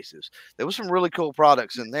cubicle spaces, there was some really cool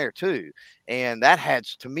products in there too. And that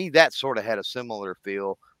sort of had a similar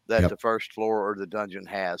feel that the first floor or the dungeon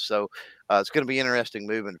has. So it's going to be interesting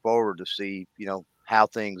moving forward to see, how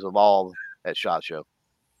things evolve at SHOT Show.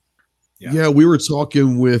 Yeah, we were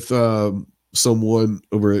talking with someone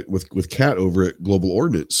over with Kat over at Global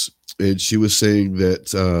Ordnance, and she was saying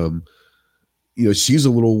that she's a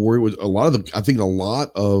little worried with a lot of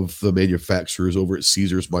the manufacturers over at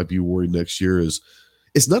Caesars might be worried next year is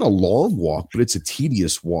it's not a long walk, but it's a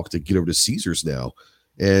tedious walk to get over to Caesars now.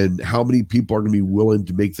 And how many people are going to be willing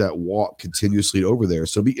to make that walk continuously over there?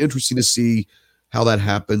 So it'll be interesting to see how that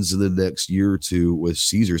happens in the next year or two with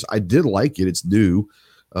Caesars. I did like it. It's new.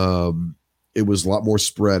 It was a lot more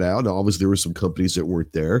spread out. Now, obviously, there were some companies that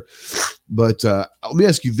weren't there. But let me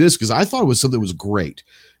ask you this, because I thought it was something that was great.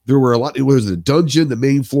 There were a lot. It was the dungeon, the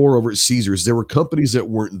main floor over at Caesars. There were companies that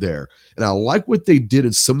weren't there. And I like what they did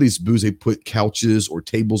in some of these booths. They put couches or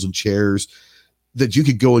tables and chairs that you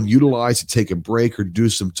could go and utilize to take a break or do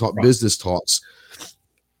some business talks.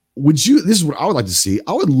 This is what I would like to see.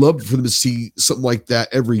 I would love for them to see something like that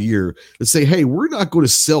every year and say, hey, we're not going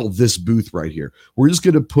to sell this booth right here. We're just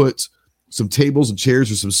going to put some tables and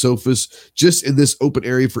chairs or some sofas just in this open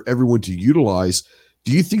area for everyone to utilize.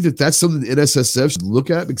 Do you think that that's something the NSSF should look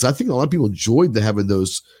at? Because I think a lot of people enjoyed having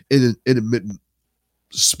those intermittent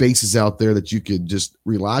spaces out there that you could just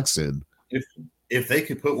relax in. If they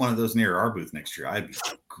could put one of those near our booth next year, I'd be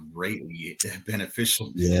greatly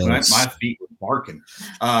beneficial. Yes. My feet were barking.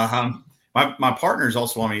 My partners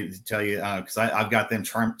also want me to tell you, because I've got them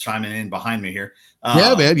chiming in behind me here.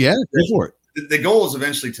 Yeah, man. Yeah, go for it. The goal is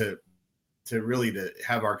eventually to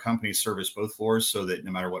have our company service both floors, so that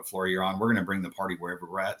no matter what floor you're on, we're going to bring the party wherever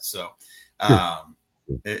we're at. So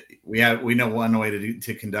we know one way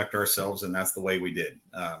to conduct ourselves, and that's the way we did.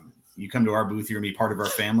 You come to our booth, you're gonna be part of our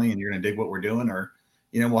family, and you're gonna dig what we're doing, or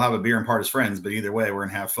we'll have a beer and part as friends. But either way, we're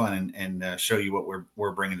gonna have fun and show you what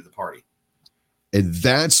we're bringing to the party. And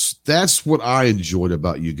that's what I enjoyed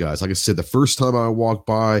about you guys. Like I said, the first time I walked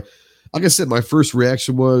by, like I said, my first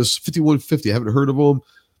reaction was 5150. I haven't heard of them.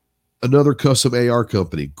 Another custom AR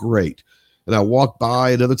company, great. And I walked by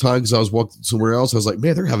another time because I was walking somewhere else. I was like,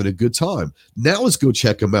 man, they're having a good time. Now let's go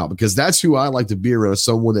check them out, because that's who I like to be around,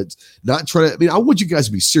 someone that's not trying to, I want you guys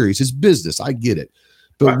to be serious. It's business. I get it.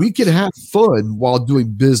 But we can have fun while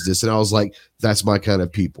doing business. And I was like, that's my kind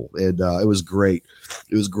of people. And it was great.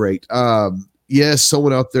 It was great. Yes,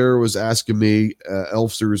 someone out there was asking me,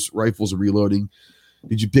 Elfster's Rifles and Reloading,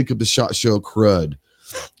 did you pick up the SHOT Show crud?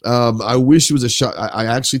 I wish it was a shot. I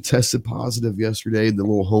actually tested positive yesterday in the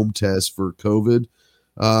little home test for COVID.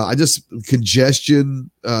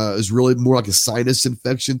 Congestion is really more like a sinus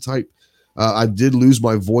infection type. I did lose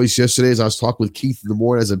my voice yesterday as I was talking with Keith in the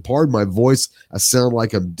morning. I said, pardon my voice. I sound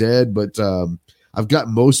like I'm dead, but I've got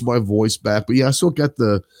most of my voice back. But yeah, I still got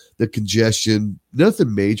the congestion.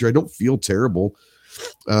 Nothing major. I don't feel terrible.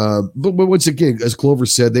 But once again, as Clover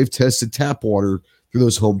said, they've tested tap water through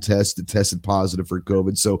those home tests that tested positive for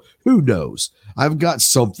COVID. So who knows? I've got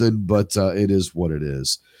something, but it is what it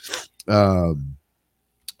is. Now,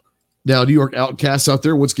 New York Outcasts out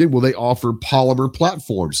there, once again, will they offer polymer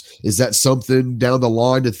platforms? Is that something down the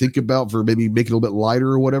line to think about for maybe making it a little bit lighter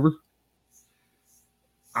or whatever?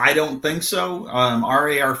 I don't think so. Our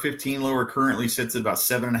AR-15 lower currently sits at about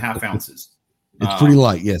 7.5 ounces. It's pretty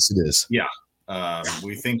light. Yes, it is. Yeah.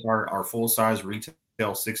 We think our full-size retail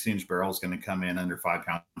 60-inch barrel is going to come in under 5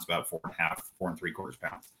 pounds, about 4.75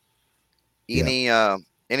 pounds.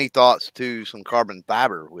 Any thoughts to some carbon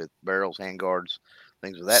fiber with barrels, handguards,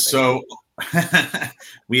 things of that nature? So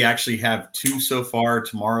we actually have 2 so far.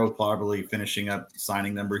 Tomorrow, probably finishing up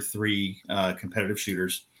signing number 3 competitive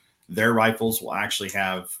shooters. Their rifles will actually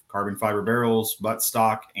have carbon fiber barrels,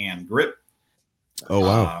 buttstock, and grip. Oh,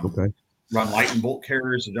 wow. Okay. Run light and bolt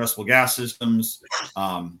carriers, adjustable gas systems.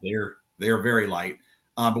 They are very light.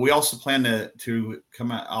 But we also plan to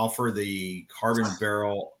come out, offer the carbon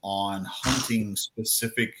barrel on hunting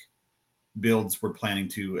specific builds we're planning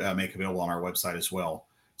to make available on our website as well.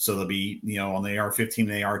 So there'll be, on the AR-15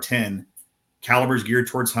 and AR-10, calibers geared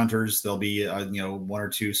towards hunters. There'll be, 1 or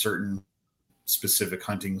 2 certain specific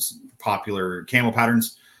hunting's popular camo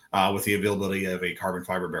patterns with the availability of a carbon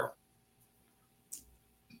fiber barrel.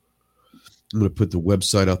 I'm going to put the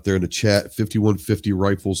website out there in the chat,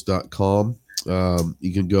 5150rifles.com.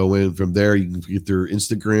 You can go in from there. You can get their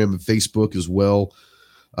Instagram and Facebook as well.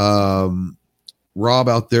 Rob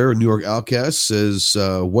out there in New York Outcast says,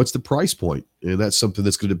 what's the price point? And that's something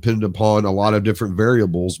that's going to depend upon a lot of different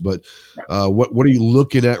variables. But what are you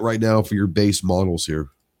looking at right now for your base models here?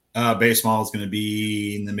 Base model is going to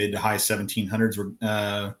be in the mid to high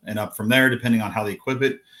 1700s and up from there, depending on how they equip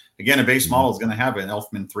it. Again, a base model is going to have an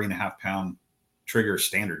Elfman 3.5 pound trigger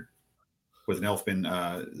standard with an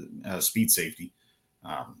Elfman speed safety.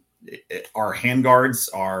 Our handguards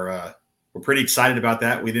are we're pretty excited about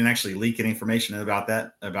that. We didn't actually leak any information about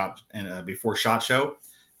that before SHOT Show.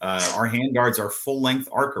 Our handguards are full length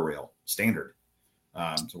Arca rail standard.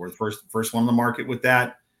 So we're the first one on the market with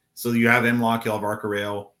that. So you have M-LOK, you'll have Arca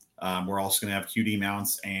rail. We're also going to have QD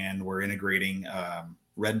mounts, and we're integrating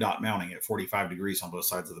red dot mounting at 45 degrees on both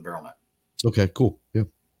sides of the barrel net. Okay, cool. Yeah.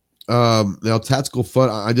 Now, tactical fun.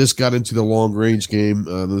 I just got into the long range game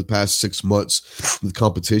in the past 6 months, the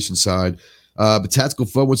competition side. But Tactical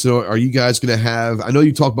Fun wants to know, are you guys going to have, I know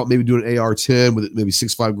you talked about maybe doing an AR-10 with maybe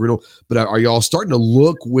 6.5 griddle, but are y'all starting to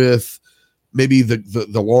look with maybe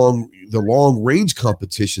the long range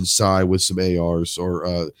competition side with some ARs,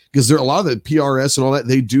 or because there are a lot of the PRS and all that,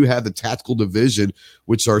 they do have the tactical division,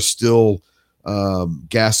 which are still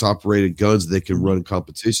gas operated guns that they can run in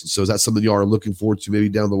competition. So is that something you are looking forward to maybe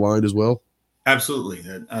down the line as well? Absolutely.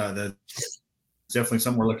 That's definitely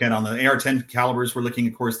something we're looking at on the AR-10 calibers. We're looking,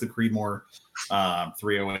 of course, the Creedmoor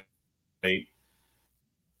 308,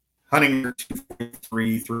 Hunting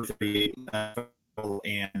 243, 338,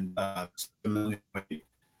 and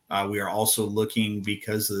we are also looking,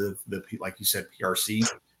 because of the, like you said, PRC,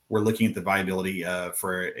 we're looking at the viability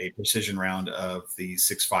for a precision round of the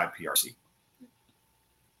 6.5 PRC.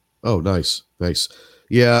 Oh, nice.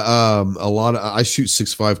 Yeah, I shoot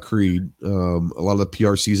 6.5 Creed. A lot of the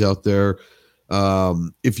PRCs out there.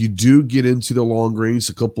 If you do get into the long range,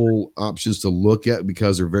 a couple options to look at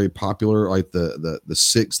because they're very popular, like the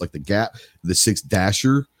 6, like the Gap, the 6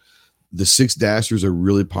 Dasher. The 6 Dashers are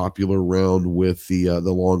really popular around with the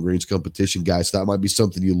long range competition guys. So that might be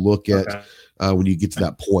something you look at when you get to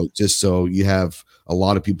that point, just so you have a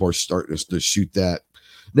lot of people are starting to shoot that.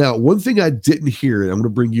 Now, one thing I didn't hear, and I'm going to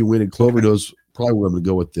bring you in, and Clover knows probably where I'm going to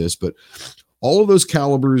go with this, but all of those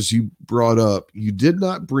calibers you brought up, you did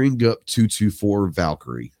not bring up 224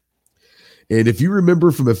 Valkyrie. And if you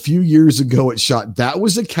remember from a few years ago at SHOT, that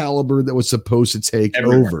was a caliber that was supposed to take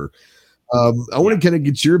over. I want to kind of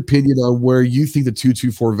get your opinion on where you think the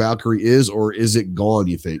 224 Valkyrie is, or is it gone,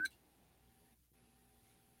 you think?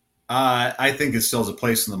 I think it still has a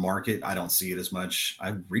place in the market. I don't see it as much.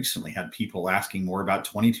 I've recently had people asking more about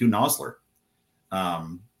 22 Nosler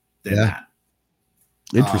than that.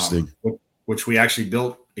 Interesting. Which we actually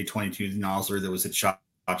built a 22 Nosler that was at SHOT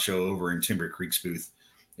Show over in Timber Creek's booth.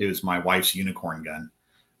 It was my wife's unicorn gun.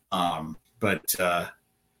 But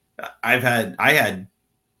I had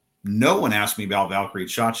no one asked me about Valkyrie at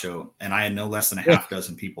SHOT Show, and I had no less than a half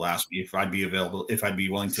dozen people ask me if I'd be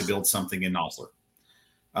willing to build something in Nosler.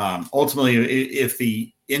 Ultimately, if the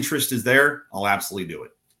interest is there, I'll absolutely do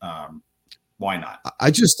it. Why not?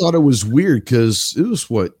 I just thought it was weird because it was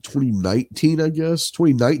 2019, I guess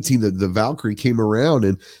 2019 that the Valkyrie came around,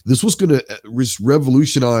 and this was going to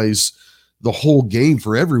revolutionize the whole game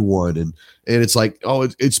for everyone. And it's like, oh,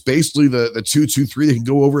 it's basically the 223 that can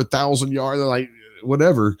go over 1,000 yards. They're like,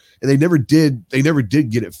 whatever. And they never did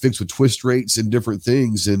get it fixed with twist rates and different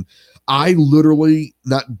things. And I literally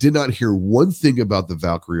did not hear one thing about the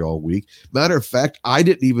Valkyrie all week. Matter of fact, I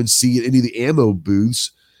didn't even see at any of the ammo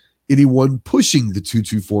booths anyone pushing the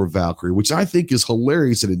 224 Valkyrie, which I think is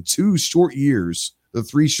hilarious. And in 3 short years,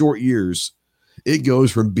 it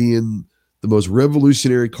goes from being the most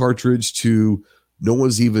revolutionary cartridge to no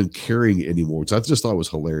one's even carrying it anymore, which I just thought was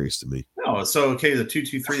hilarious to me. No, so okay, the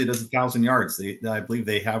 223 that does 1,000 yards, I believe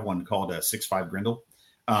they have one called a 6.5 Grindle.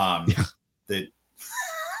 That and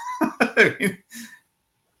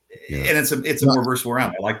it's a more versatile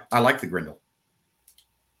round. I like the Grindle.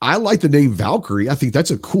 I like the name Valkyrie. I think that's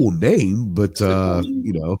a cool name, but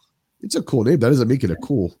it's a cool name. That doesn't make it a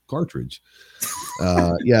cool cartridge.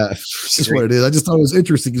 It's just what it is. I just thought it was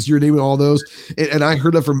interesting because you're naming all those, and I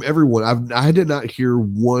heard that from everyone. I did not hear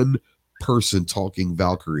one person talking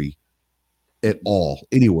Valkyrie at all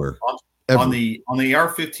anywhere. On the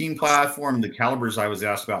AR-15 platform, the calibers I was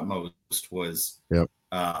asked about most was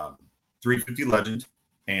 350 Legend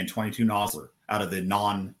and 22 Nosler out of the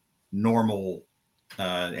non-normal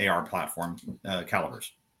AR platform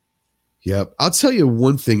calibers. Yeah, I'll tell you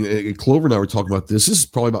one thing. Clover and I were talking about this. This is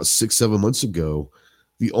probably about 6-7 months ago.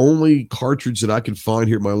 The only cartridge that I could find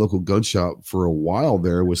here at my local gun shop for a while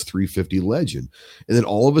there was 350 Legend. And then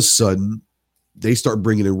all of a sudden, they start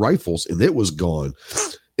bringing in rifles, and it was gone.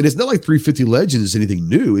 And it's not like 350 Legend is anything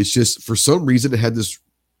new. It's just for some reason it had this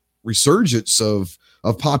resurgence of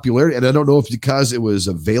popularity. And I don't know if because it was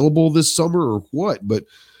available this summer or what, but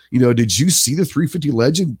did you see the 350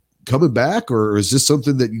 Legend coming back, or is this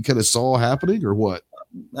something that you kind of saw happening, or what?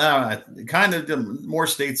 Kind of more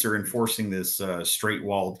states are enforcing this straight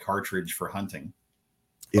walled cartridge for hunting.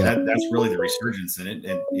 Yeah, that's really the resurgence in it,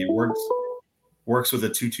 and it works with a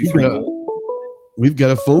 223. We've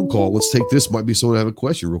got a phone call. Let's take this. Might be someone have a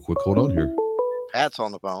question real quick. Hold on here. Pat's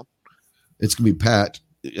on the phone. It's gonna be Pat.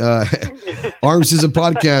 Arms is a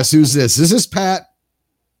podcast. Who's this? Is this Pat?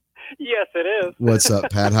 Yes, it is. What's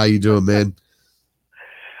up, Pat? How you doing, man?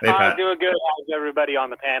 Hey, I'm doing good. How's everybody on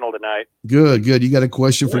the panel tonight? Good. You got a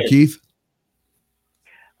question for Keith?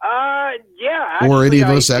 Yeah. Actually, or any of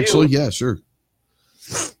us, actually? Yeah, sure.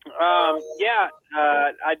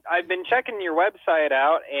 I've been checking your website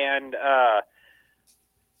out, and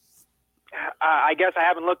I guess I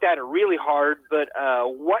haven't looked at it really hard, but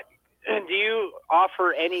what do you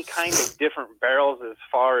offer any kind of different barrels as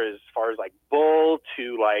far as like bull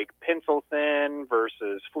to like pencil thin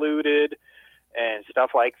versus fluted and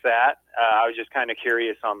stuff like that? I was just kind of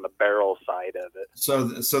curious on the barrel side of it. So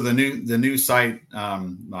the new site,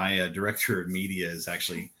 my director of media is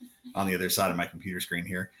actually on the other side of my computer screen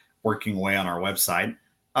here, working away on our website.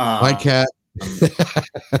 Hi, Cat.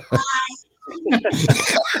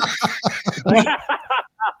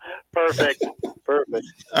 Perfect.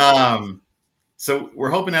 So we're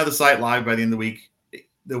hoping to have the site live by the end of the week.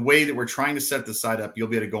 The way that we're trying to set the site up, you'll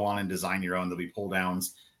be able to go on and design your own. There'll be pull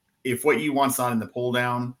downs. If what you want's not in the pull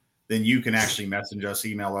down, then you can actually message us,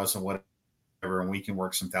 email us, and whatever, and we can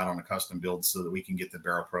work something out on a custom build so that we can get the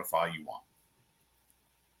barrel profile you want.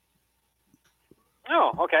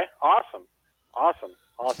 Oh, okay. Awesome.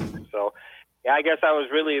 So, yeah, I guess that was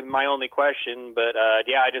really my only question, but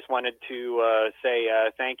I just wanted to say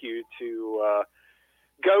thank you to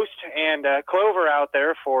Ghost and Clover out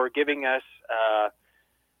there for giving us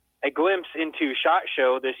a glimpse into SHOT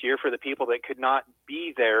Show this year for the people that could not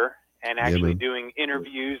be there and actually doing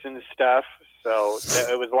interviews and stuff. So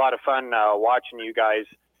it was a lot of fun watching you guys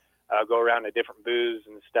go around to different booths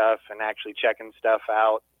and stuff and actually checking stuff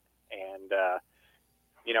out and,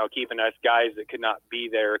 keeping us guys that could not be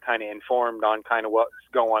there kind of informed on kind of what's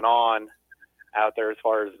going on out there as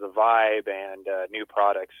far as the vibe and new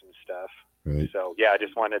products and stuff. Right. So, I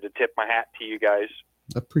just wanted to tip my hat to you guys.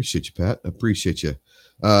 I appreciate you, Pat. I appreciate you.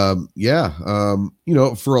 For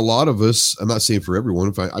a lot of us, I'm not saying for everyone,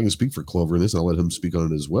 if I can speak for Clover in this, and I'll let him speak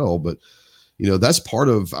on it as well, but that's part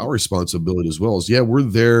of our responsibility as well. We're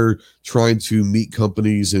there trying to meet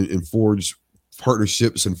companies and forge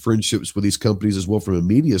partnerships and friendships with these companies as well from a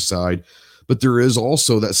media side. But there is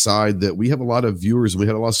also that side that we have a lot of viewers and we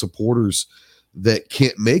have a lot of supporters that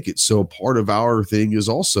can't make it. So part of our thing is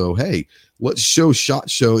also, hey, let's show SHOT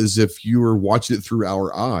Show as if you were watching it through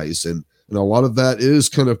our eyes. And a lot of that is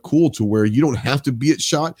kind of cool to where you don't have to be at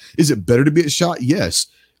SHOT. Is it better to be at SHOT? Yes.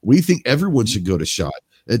 We think everyone should go to SHOT.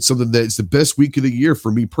 It's something that's the best week of the year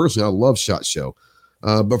for me personally. I love SHOT Show.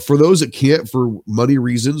 But for those that can't, for money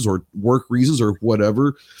reasons or work reasons or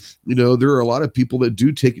whatever, there are a lot of people that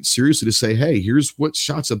do take it seriously to say, hey, here's what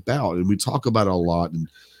SHOT's about. And we talk about it a lot. And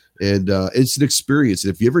it's an experience.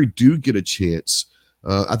 And if you ever do get a chance,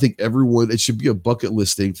 I think it should be a bucket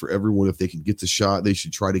list thing for everyone. If they can get the SHOT, they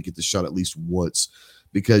should try to get the SHOT at least once,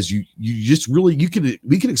 because you just really,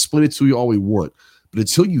 we can explain it to you all we want, but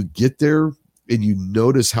until you get there and you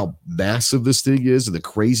notice how massive this thing is and the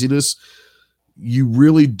craziness, you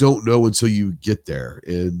really don't know until you get there.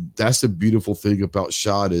 And that's the beautiful thing about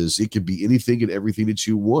SHOT is it could be anything and everything that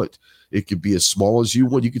you want. It could be as small as you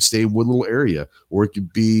want. You could stay in one little area, or it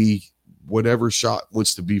could be whatever SHOT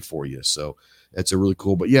wants to be for you. So that's a really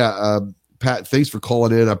cool. But Pat, thanks for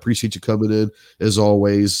calling in. I appreciate you coming in as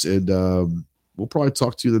always. And we'll probably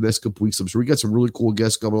talk to you the next couple weeks. I'm sure we got some really cool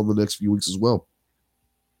guests coming on the next few weeks as well.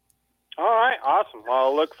 All right. Awesome. Well,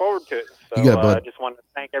 I'll look forward to it. So I just want to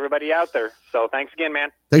thank everybody out there. So thanks again, man.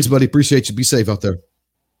 Thanks, buddy. Appreciate you. Be safe out there.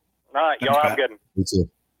 All right. Y'all have a good one. You too.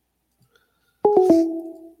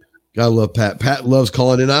 I love Pat. Pat loves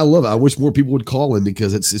calling in. I love it. I wish more people would call in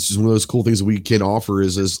because it's just one of those cool things that we can offer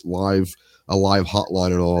is a live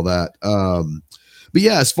hotline and all that. But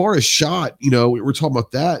as far as SHOT, we're talking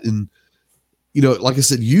about that. And, like I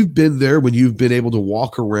said, you've been there when you've been able to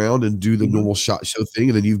walk around and do the normal SHOT Show thing.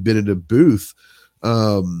 And then you've been in a booth.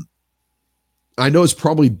 I know it's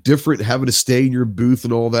probably different having to stay in your booth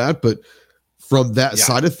and all that, but from that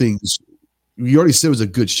side of things, you already said it was a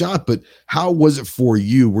good shot, but how was it for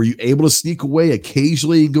you? Were you able to sneak away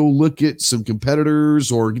occasionally and go look at some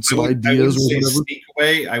competitors or get some ideas or whatever? Sneak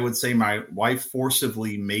away. I would say my wife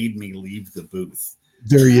forcibly made me leave the booth.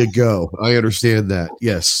 There you go. I understand that.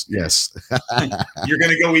 Yes. You're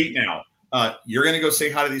going to go eat now. You're going to go say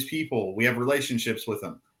hi to these people. We have relationships with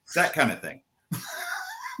them. That kind of thing.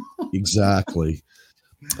 Exactly.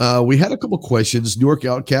 We had a couple of questions. New York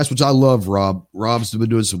Outcast, which I love, Rob. Rob's been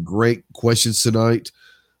doing some great questions tonight.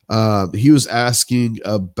 He was asking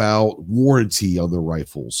about warranty on the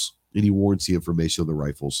rifles. Any warranty information on the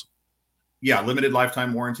rifles? Yeah, limited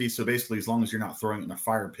lifetime warranty. So basically, as long as you're not throwing it in a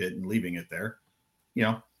fire pit and leaving it there,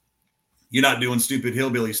 you're not doing stupid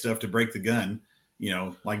hillbilly stuff to break the gun.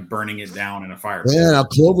 Like burning it down in a fire pit. Yeah,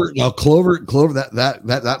 Clover,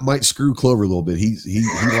 that might screw Clover a little bit. He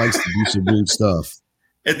likes to do some weird stuff.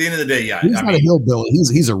 At the end of the day, he's not a hillbilly.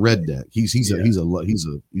 He's a redneck. He's a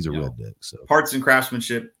redneck. So parts and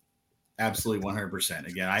craftsmanship, absolutely 100%.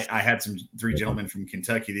 Again, I had three gentlemen from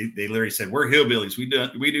Kentucky. They literally said, "We're hillbillies.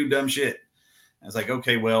 We do dumb shit." I was like,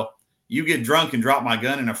 okay, well, you get drunk and drop my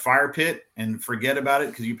gun in a fire pit and forget about it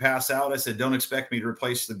because you pass out. I said, don't expect me to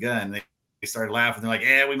replace the gun. They started laughing. They're like,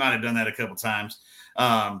 yeah, we might have done that a couple times.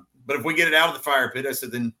 But if we get it out of the fire pit, I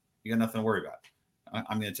said, then you got nothing to worry about.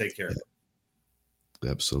 I'm going to take care of it.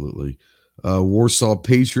 Absolutely. Warsaw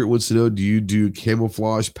Patriot wants to know, do you do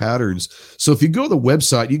camouflage patterns? So if you go to the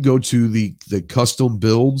website, you go to the custom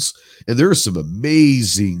builds, and there are some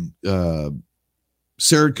amazing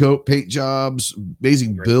Cerakote paint jobs,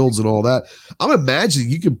 amazing builds and all that. I'm imagining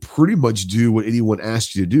you can pretty much do what anyone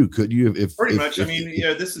asked you to do, couldn't you? Pretty much. I mean,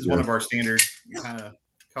 this is one of our standard kind of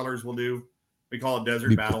colors we'll do. We call it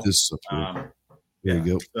Desert Battle. There you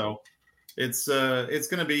go. So it's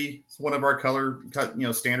going to be one of our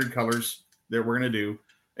standard colors that we're going to do.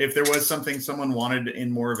 If there was something someone wanted in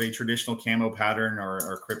more of a traditional camo pattern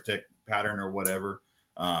or cryptic pattern or whatever,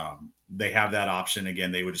 they have that option.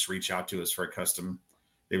 Again, they would just reach out to us for a custom.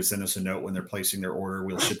 They would send us a note when they're placing their order.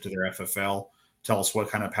 We'll ship to their FFL, tell us what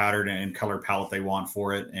kind of pattern and color palette they want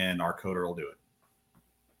for it, and our coder will do it.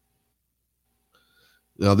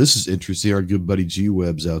 Now, this is interesting. Our good buddy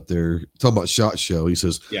G-Web's out there talking about SHOT Show. He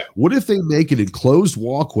says, what if they make an enclosed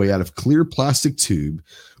walkway out of clear plastic tube,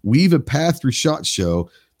 weave a path through SHOT Show,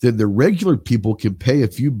 then the regular people can pay a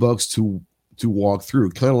few bucks to walk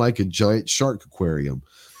through, kind of like a giant shark aquarium.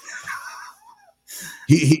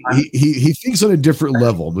 He thinks on a different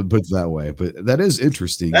level, but put it that way. But that is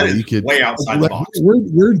interesting. That is way outside the box.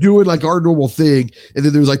 We're doing like our normal thing, and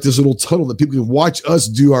then there's like this little tunnel that people can watch us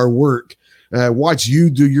do our work, watch you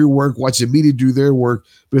do your work, watch the media do their work.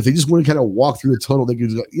 But if they just want to kind of walk through the tunnel, they can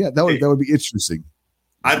just go, that would be interesting.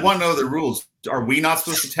 I'd want to know the rules. Are we not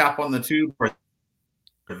supposed to tap on the tube, or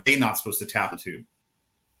are they not supposed to tap the tube?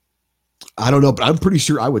 I don't know, but I'm pretty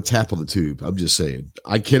sure I would tap on the tube. I'm just saying.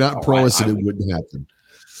 I cannot promise that it wouldn't happen.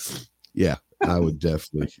 Yeah, I would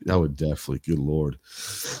definitely. Good Lord.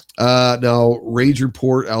 Now, Rage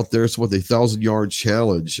Report out there. So what the 1,000-yard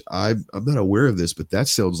challenge. I'm not aware of this, but that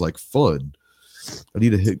sounds like fun. I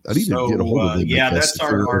need to get a hold of it. That's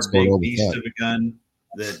our big beast of a gun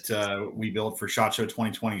that we built for SHOT Show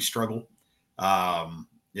 2020 Struggle.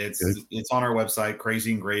 It's on our website,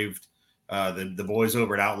 Crazy Engraved. The boys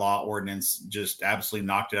over at Outlaw Ordnance just absolutely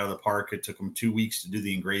knocked it out of the park. It took them 2 weeks to do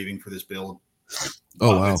the engraving for this build.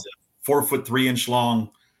 Oh, wow. It's a 4 foot 3 inch long,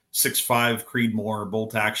 6.5 Creedmoor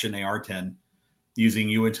bolt action AR-10 using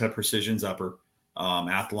Uinta Precision's upper,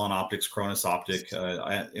 Athlon Optics, Cronus Optic.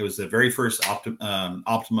 It was the very first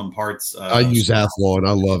Optimum parts. I use Athlon.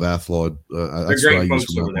 I love Athlon. They're great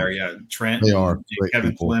folks over there. Yeah. Trent, they are.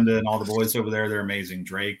 Kevin Belinda and all the boys over there. They're amazing.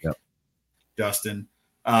 Drake, Dustin.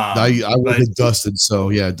 I work with Dustin, so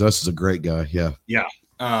Dustin's a great guy. Yeah.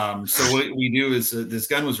 So what we do is this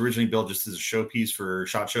gun was originally built just as a showpiece for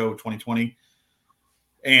SHOT Show 2020,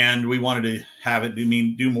 and we wanted to have it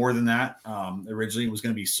do more than that. Originally, it was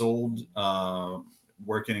going to be sold,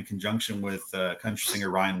 working in conjunction with country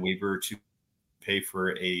singer Ryan Weaver to pay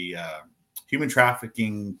for a human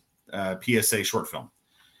trafficking PSA short film.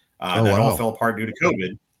 All fell apart due to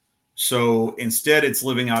COVID. So instead, it's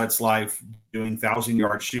living out its life doing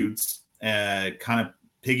 1,000-yard shoots, kind of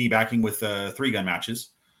piggybacking with 3-gun matches.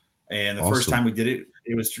 And the first time we did it,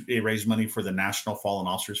 it raised money for the National Fallen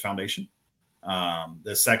Officers Foundation.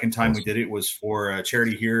 The second time we did it was for a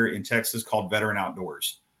charity here in Texas called Veteran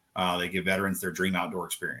Outdoors. They give veterans their dream outdoor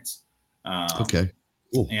experience. Okay.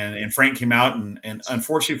 Cool. And Frank came out, and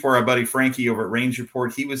unfortunately for our buddy Frankie over at Range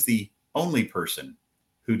Report, he was the only person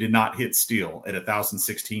who did not hit steel at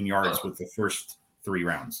 1,016 yards with the first 3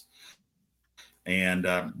 rounds. And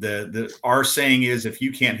our saying is, if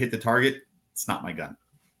you can't hit the target, it's not my gun.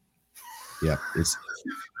 Yeah, it's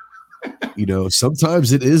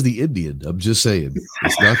sometimes it is the Indian. I'm just saying,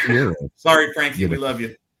 it's not the arrow. Sorry, Frankie, we love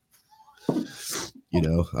you.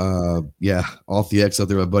 Off the X out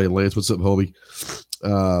there, my buddy Lance. What's up, homie?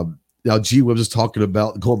 Now G-Web was talking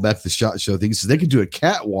about going back to the SHOT Show thing. He says they could do a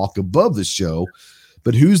catwalk above the show,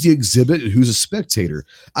 but who's the exhibit and who's a spectator?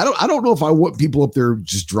 I don't know if I want people up there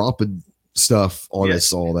just dropping stuff on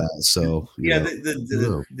us, all that. So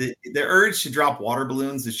the urge to drop water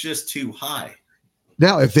balloons is just too high.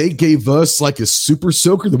 Now, if they gave us like a super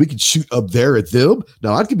soaker that we could shoot up there at them,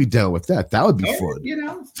 now I could be down with that. That would be fun.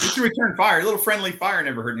 It's a return fire. A little friendly fire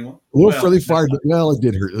never hurt anyone. A little friendly fire. Well, it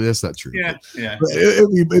did hurt. That's not true. Yeah. It'd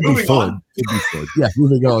be fun. It'd be fun. Yeah,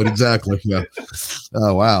 moving on. Exactly. Yeah.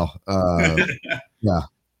 Oh, wow.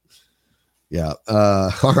 Yeah.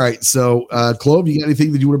 All right. So, Clove, you got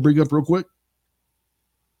anything that you want to bring up real quick?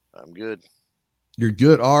 I'm good. You're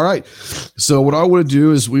good. All right. So what I want to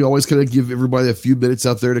do is we always kind of give everybody a few minutes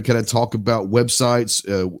out there to kind of talk about websites,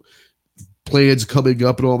 plans coming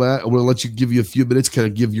up and all that. I want to let you give you a few minutes, kind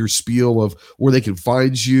of give your spiel of where they can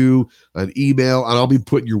find you, an email, and I'll be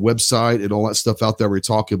putting your website and all that stuff out there we're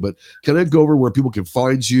talking, but kind of go over where people can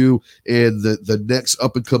find you and the next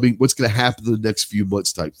up and coming, what's going to happen in the next few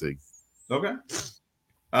months type thing. Okay.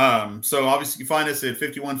 So obviously you can find us at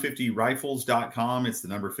 5150rifles.com. It's the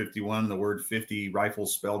number 51, the word 50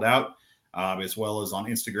 rifles spelled out, as well as on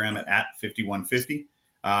Instagram at 5150.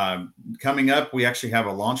 Coming up, we actually have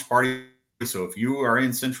a launch party. So if you are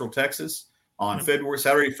in Central Texas on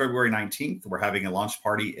Saturday, February 19th, we're having a launch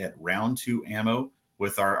party at Round 2 Ammo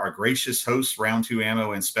with our gracious hosts, Round 2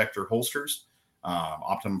 Ammo and Spectre Holsters.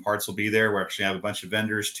 Optimum Parts will be there. We actually have a bunch of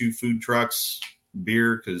vendors, 2 food trucks,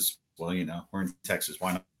 beer, because, well, you know, we're in Texas.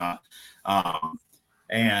 Why not?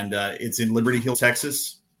 And it's in Liberty Hill,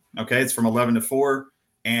 Texas. Okay. It's from 11 to 4.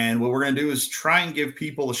 And what we're going to do is try and give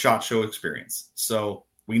people a SHOT Show experience. So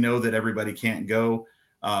we know that everybody can't go.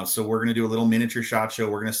 So we're going to do a little miniature SHOT Show.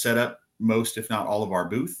 We're going to set up most, if not all, of our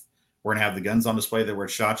booth. We're going to have the guns on display that were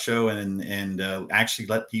at SHOT Show and actually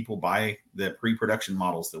let people buy the pre-production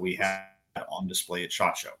models that we have on display at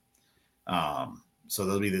SHOT Show. So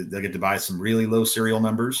they'll get to buy some really low serial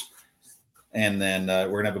numbers. And then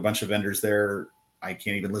we're going to have a bunch of vendors there. I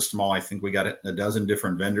can't even list them all. I think we got a dozen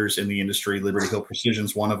different vendors in the industry. Liberty Hill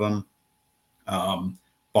Precision's one of them.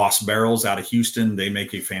 Boss Barrels out of Houston. They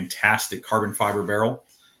make a fantastic carbon fiber barrel.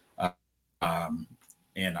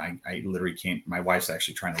 And I literally can't. My wife's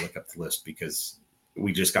actually trying to look up the list because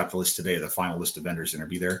we just got the list today, the final list of vendors going to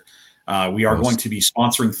be there. We are going to be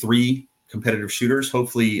sponsoring 3 competitive shooters,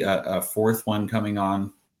 hopefully a 4th one coming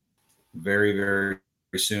on very, very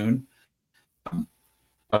soon.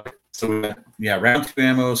 So yeah, Round 2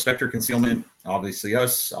 Ammo, Spectre Concealment, obviously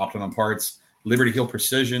us, Optimum Parts, Liberty Hill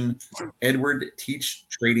Precision, Edward Teach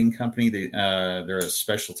Trading Company. They're a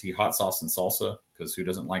specialty hot sauce and salsa, because who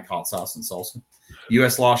doesn't like hot sauce and salsa?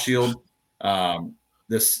 U.S. Law Shield,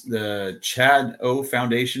 the Chad O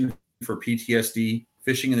Foundation for PTSD,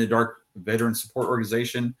 Fishing in the Dark Veteran Support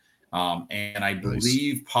Organization, and I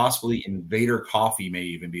believe possibly Invader Coffee may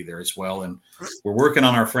even be there as well. And we're working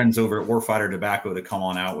on our friends over at Warfighter Tobacco to come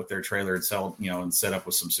on out with their trailer and sell, and set up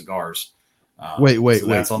with some cigars. Wait.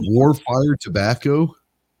 Warfighter Tobacco?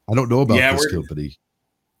 I don't know about this company.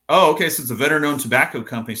 Oh, okay. So it's a veteran-owned tobacco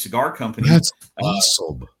company, cigar company. That's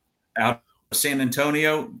awesome. Out of San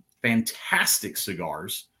Antonio, fantastic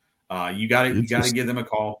cigars. You got to give them a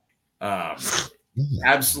call.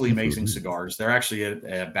 Absolutely amazing cigars. They're actually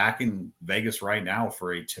back in Vegas right now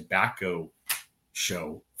for a tobacco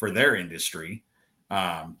show for their industry.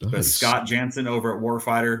 But Scott Jansen over at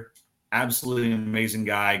Warfighter, absolutely amazing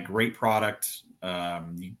guy, great product.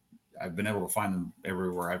 I've been able to find them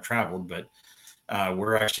everywhere I've traveled, but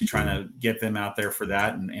we're actually trying to get them out there for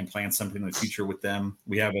that and plan something in the future with them.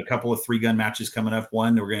 We have a couple of 3-gun matches coming up.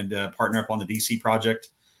 One, we're going to partner up on the DC project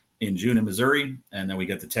in June in Missouri. And then we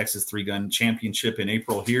got the Texas 3-gun championship in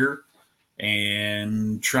April here,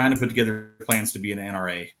 and trying to put together plans to be an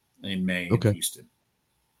NRA in May in Houston.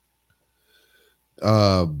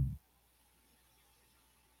 Trying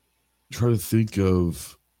to think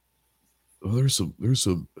of, there's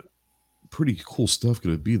some pretty cool stuff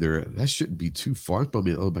going to be there. That shouldn't be too far. I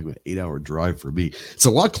mean, like an 8-hour drive for me. It's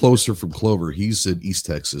a lot closer from Clover. He's in East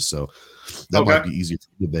Texas, so that might be easier for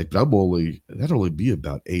me to make. But that'd only be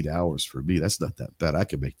about 8 hours for me. That's not that bad. I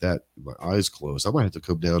can make that with my eyes closed. I might have to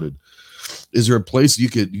come down and. Is there a place you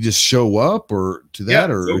just show up or to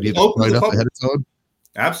that, or do you have to sign up ahead of time?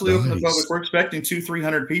 Absolutely, open the public. We're expecting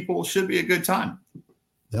 200-300 people. Should be a good time.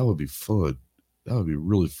 That would be fun. That would be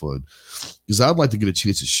really fun, because I'd like to get a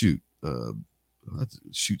chance to shoot.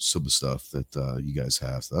 Shoot some of the stuff that you guys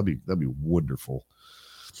have. So that'd be wonderful.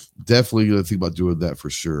 Definitely gonna think about doing that for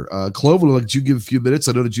sure. Cloven, I'll let you give a few minutes.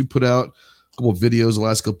 I know that you put out a couple of videos the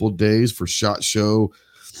last couple of days for SHOT Show.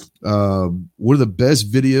 One of the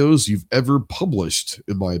best videos you've ever published,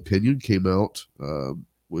 in my opinion, came out,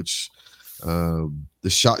 which the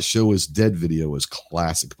SHOT Show is Dead video is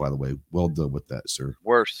classic, by the way. Well done with that, sir.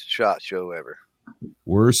 Worst SHOT Show ever.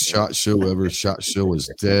 Worst SHOT Show ever. SHOT Show is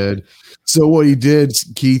dead. So what he did,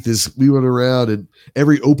 Keith, is we went around and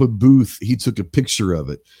every open booth, he took a picture of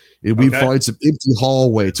it. And we find some empty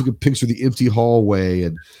hallway, took a picture of the empty hallway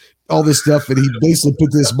and all this stuff. And he basically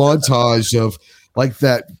put this montage of like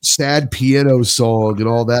that sad piano song and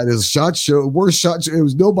all that. Is SHOT Show, worst SHOT Show. It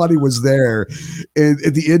was, nobody was there. And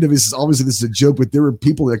at the end of it, obviously this is a joke, but there were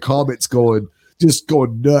people in the comments just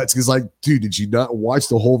going nuts. Because like, dude, did you not watch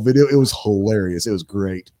the whole video? It was hilarious. It was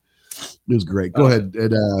great. It was great. Go ahead.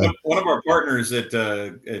 And one of our partners at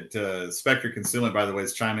Spectre Concealment, by the way,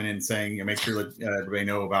 is chiming in saying, make sure that everybody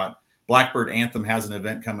know about Blackbird Anthem has an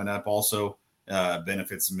event coming up also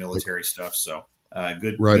benefits and military stuff. So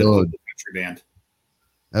good, right good on. country band.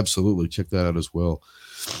 Absolutely, check that out as well.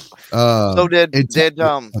 So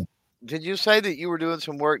did you say that you were doing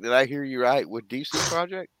some work? Did I hear you right with DC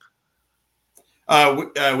Project?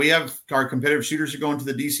 We have our competitive shooters are going to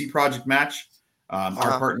the DC Project match.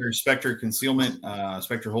 Our partner Spectre Concealment,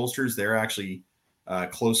 Spectre Holsters, they're actually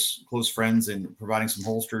close friends in providing some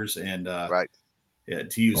holsters. And right. Yeah,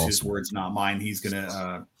 to use his words, not mine. He's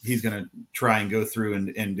gonna try and go through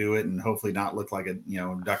and do it, and hopefully not look like a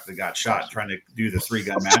duck that got shot trying to do the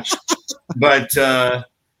 3-gun match. But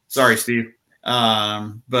sorry, Steve. We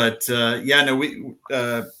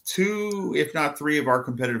 2, if not 3, of our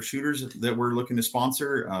competitive shooters that we're looking to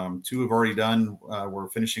sponsor. 2 have already done. We're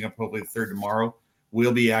finishing up hopefully the 3rd tomorrow.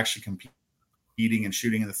 We'll be actually competing and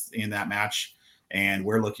shooting in that match, and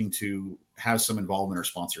we're looking to have some involvement or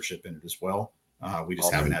sponsorship in it as well. We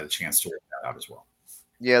just haven't had a chance to work that out as well.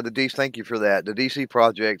 Yeah, thank you for that. The DC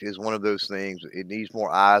Project is one of those things. It needs more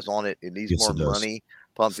eyes on it. It needs more money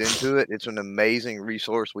pumped into it. It's an amazing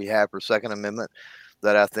resource we have for Second Amendment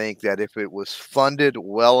that I think that if it was funded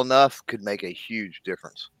well enough could make a huge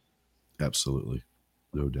difference. Absolutely.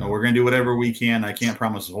 No doubt. We're going to do whatever we can. I can't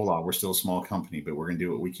promise a whole lot. We're still a small company, but we're going to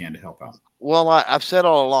do what we can to help out. Well, I've said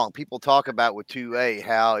all along, people talk about with 2A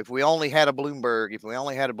how if we only had a Bloomberg,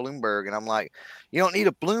 and I'm like, you don't need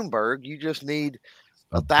a Bloomberg. You just need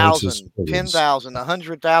 1,000, 10,000,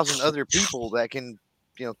 100,000 other people that can,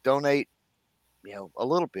 donate, a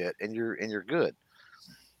little bit, and you're good.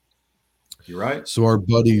 You're right. So our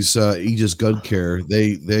buddies, Aegis Gun Care,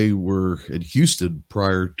 they were in Houston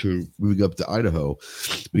prior to moving up to Idaho.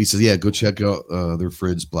 But he says, yeah, go check out their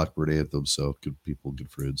friends, Blackbird Anthem. So good people, good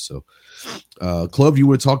friends. So, Club, you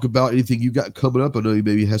want to talk about anything you got coming up? I know you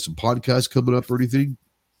maybe have some podcasts coming up or anything.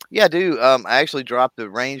 Yeah, I do. I actually dropped the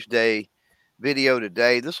Range Day video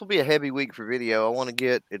today. This will be a heavy week for video. I want to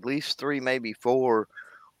get at least 3, maybe 4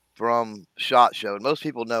 from SHOT Show. And most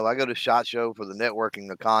people know I go to SHOT Show for the networking,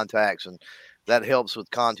 the contacts, and that helps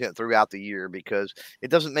with content throughout the year because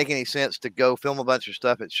it doesn't make any sense to go film a bunch of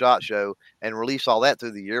stuff at SHOT Show and release all that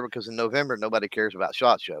through the year because in November, nobody cares about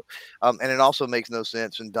SHOT Show. And it also makes no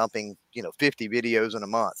sense in dumping, 50 videos in a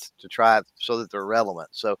month to try so that they're relevant.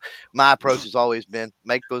 So my approach has always been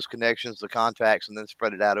make those connections, the contacts, and then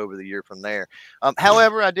spread it out over the year from there.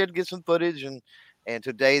 However, I did get some footage and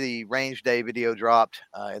today the Range Day video dropped,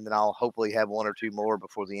 and then I'll hopefully have 1 or 2 more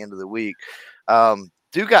before the end of the week.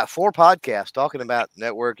 Dude got 4 podcasts talking about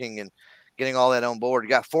networking and getting all that on board. You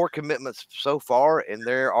got 4 commitments so far, and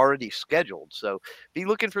they're already scheduled. So be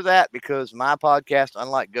looking for that because my podcast,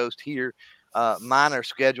 unlike Ghost here, mine are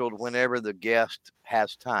scheduled whenever the guest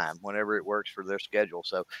has time, whenever it works for their schedule.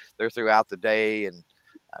 So they're throughout the day and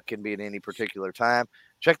can be at any particular time.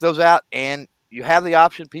 Check those out, and you have the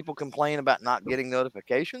option. People complain about not getting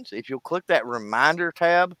notifications. If you'll click that reminder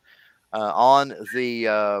tab on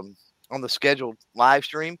the scheduled live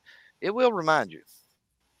stream, it will remind you.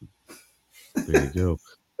 There you go.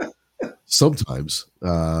 Sometimes.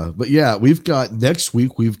 But yeah, next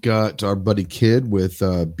week, we've got our buddy Ken with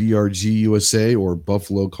BRG USA or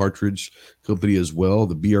Buffalo Cartridge Company as well.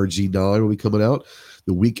 The BRG 9 will be coming out.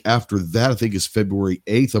 The week after that, I think is February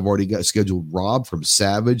 8th. I've already got scheduled Rob from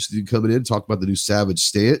Savage coming in, talk about the new Savage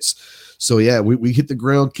stance. So yeah, we hit the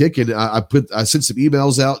ground kicking. I sent some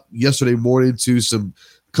emails out yesterday morning to some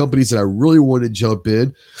companies that I really wanted to jump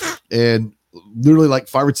in, and literally like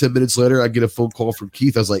 5 or 10 minutes later, I get a phone call from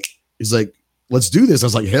Keith. He's like, let's do this. I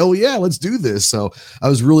was like, hell yeah, let's do this. So I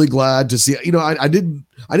was really glad to see, I didn't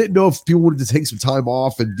know if people wanted to take some time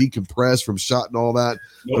off and decompress from SHOT and all that,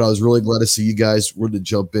 but I was really glad to see you guys wanted to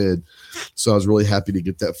jump in. So I was really happy to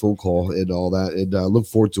get that phone call and all that. And look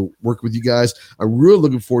forward to working with you guys. I'm really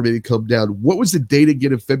looking forward to maybe come down. What was the date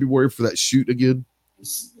again in February for that shoot again?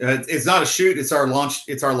 It's not a shoot. It's our launch.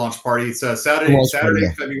 It's our launch party. It's Saturday,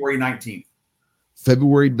 yeah. February 19th.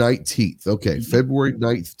 February 19th. Okay. Mm-hmm. February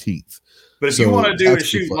 19th. But if you want to do a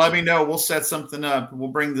shoot, let me know. We'll set something up. We'll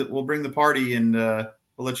bring the party and we'll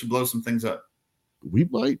let you blow some things up. We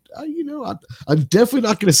might, I'm definitely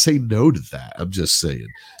not going to say no to that. I'm just saying.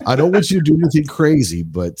 I don't want you to do anything crazy,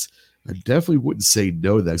 but I definitely wouldn't say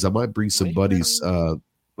no to that because I might bring some buddies.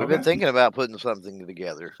 We've been thinking about putting something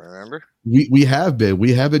together. Remember? We have been.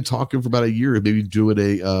 We have been talking for about a year, maybe doing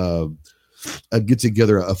a get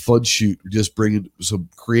together, a fun shoot, just bringing some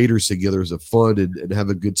creators together as a fun and have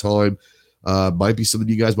a good time. Might be something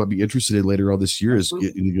you guys might be interested in later on this year. Is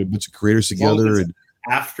getting a bunch of creators together and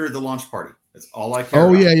after the launch party. That's all I care. Oh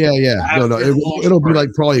about. Yeah. After no, it'll be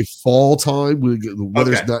like probably fall time. The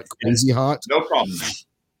weather's not crazy hot. No problem.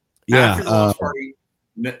 Yeah. After the launch party,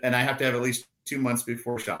 and I have to have at least 2 months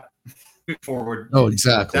before SHOT. forward. Oh,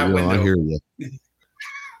 exactly. That window. I hear you.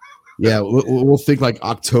 Yeah, we'll think like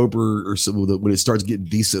October or something when it starts getting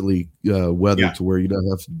decently weather to where you don't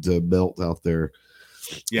have to melt out there,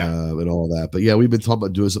 and all that. But yeah, we've been talking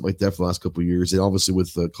about doing something like that for the last couple of years, and obviously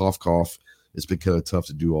with cough, it's been kind of tough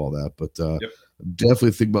to do all that. But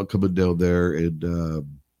definitely think about coming down there in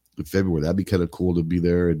February. That'd be kind of cool to be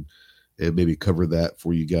there and maybe cover that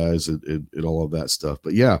for you guys and all of that stuff.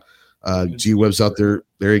 But yeah. G Webb's out there.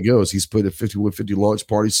 There he goes. He's putting a 5150 launch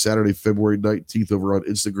party Saturday, February 19th over on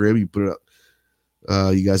Instagram. You put it up.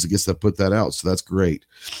 You guys, I guess, that put that out. So that's great.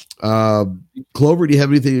 Clover, do you have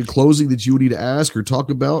anything in closing that you would need to ask or talk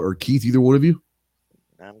about? Or Keith, either one of you?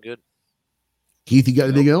 I'm good. Keith, you got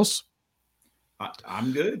anything else?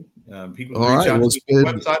 I'm good. People all reach right, out to the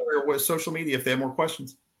website or social media if they have more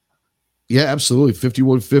questions. Yeah, absolutely.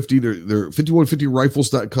 5150. They're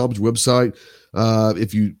 5150rifles.com's website.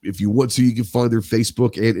 If you want to, you can find their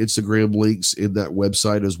Facebook and Instagram links in that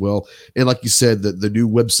website as well. And like you said, the new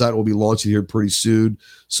website will be launching here pretty soon.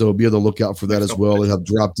 So be on the lookout for that as well. And have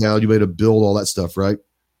drop down. You made a build, all that stuff, right?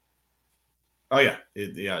 Oh yeah.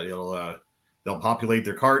 They'll populate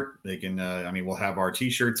their cart. They can, we'll have our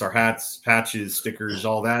t-shirts, our hats, patches, stickers,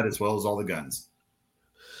 all that, as well as all the guns.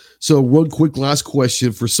 So one quick last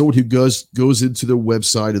question for someone who goes into the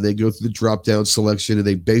website and they go through the drop down selection and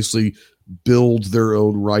they basically build their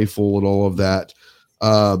own rifle and all of that.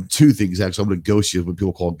 Two things, actually. I'm going to ghost you when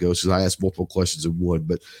people call ghosts. I ask multiple questions in one.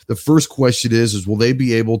 But the first question is will they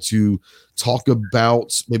be able to talk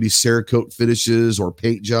about maybe Cerakote finishes or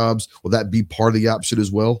paint jobs? Will that be part of the option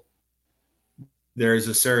as well? There is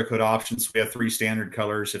a Cerakote option. So we have 3 standard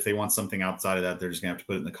colors. If they want something outside of that, they're just going to have to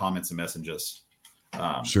put it in the comments and message us.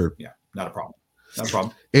 Sure. Yeah, not a problem.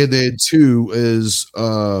 And then 2 is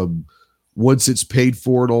once it's paid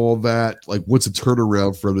for and all of that, like what's a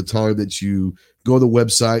turnaround from the time that you go on the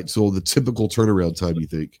website till the typical turnaround time, you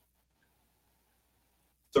think?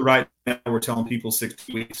 So right now we're telling people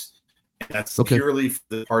 60 weeks. And that's purely for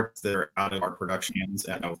the parts that are out of our production hands,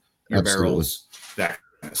 your barrels, that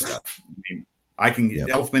kind of stuff.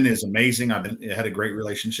 Elfman is amazing. I had a great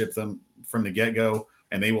relationship with them from the get-go.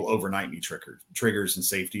 And they will overnight me triggers and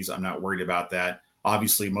safeties. I'm not worried about that.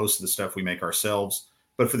 Obviously, most of the stuff we make ourselves.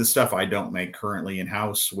 But for the stuff I don't make currently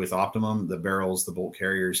in-house with Optimum, the barrels, the bolt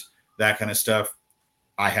carriers, that kind of stuff,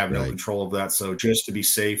 I have no control of that. So just to be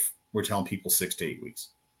safe, we're telling people 6 to 8 weeks.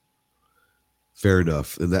 Fair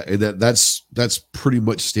enough. And that's pretty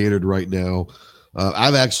much standard right now.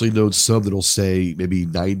 I've actually known some that'll say maybe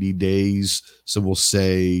 90 days. Some will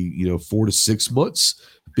say, 4 to 6 months.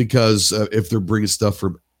 Because if they're bringing stuff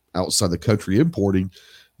from outside the country importing,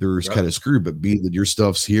 they're kind of screwed. But being that your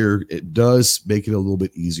stuff's here, it does make it a little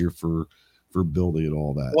bit easier for building and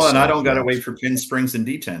all that. Well, and I don't got to wait for pin springs and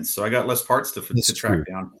detents, so I got less parts to track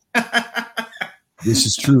down. This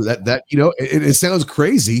is true. That it sounds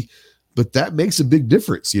crazy, but that makes a big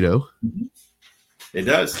difference. It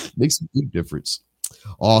does. It makes a big difference.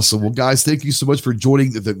 Awesome. Well, guys, thank you so much for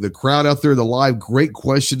joining the crowd out there in the live. Great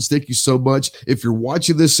questions. Thank you so much. If you're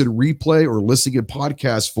watching this in replay or listening in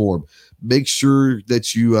podcast form, make sure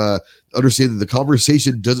that you understand that the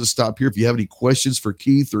conversation doesn't stop here. If you have any questions for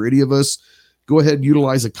Keith or any of us, go ahead and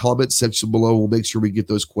utilize the comment section below. We'll make sure we get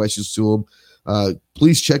those questions to them.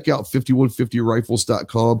 Please check out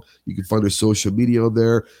 5150rifles.com. You can find our social media on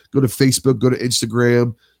there. Go to Facebook, go to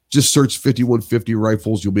Instagram. Just search 5150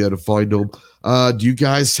 Rifles. You'll be able to find them. Do you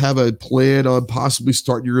guys have a plan on possibly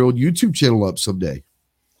starting your own YouTube channel up someday?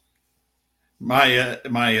 My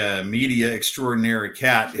media extraordinary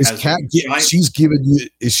Kat is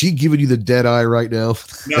she giving you the dead eye right now?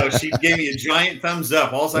 No, she gave me a giant thumbs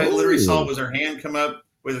up. All I literally saw was her hand come up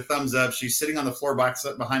with a thumbs up. She's sitting on the floor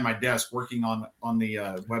behind my desk working on the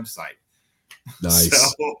website. Nice.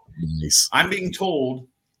 So nice. I'm being told,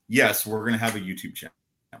 yes, we're going to have a YouTube channel.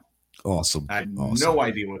 Awesome. I have no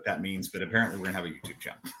idea what that means, but apparently we're going to have a YouTube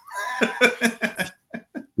channel.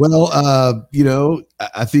 Well,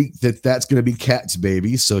 I think that's going to be Kat's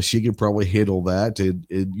baby, so she can probably handle that. And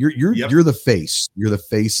you're the face. You're the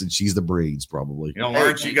face, and she's the brains, probably.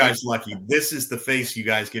 Aren't you guys lucky? This is the face you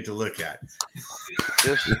guys get to look at.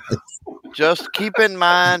 Just keep in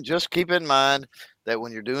mind that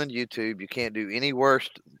when you're doing YouTube, you can't do any worse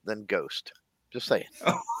than Ghost. Just saying.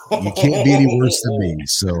 You can't be any worse than me.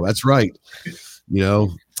 So that's right.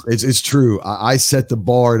 It's true. I set the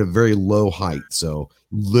bar at a very low height. So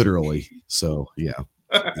literally. So yeah.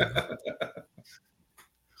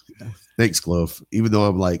 Thanks, Clove. Even though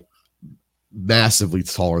I'm like massively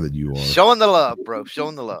taller than you are. Showing the love, bro.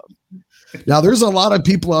 Showing the love. Now there's a lot of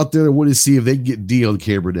people out there that want to see if they can get D on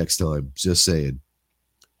camera next time. Just saying.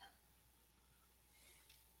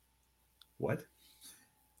 What?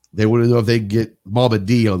 They want to know if they can get Mama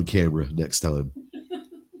D on camera next time.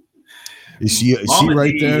 Is she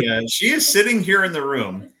right there? She is sitting here in the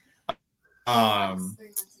room.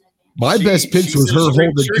 My best picture was her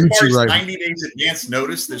holding the Gucci rifle. 90 days advance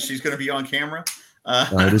notice that she's going to be on camera. I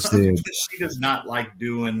understand. She does not like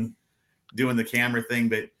doing the camera thing,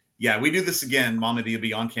 but yeah, we do this again. Mama D will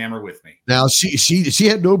be on camera with me. Now she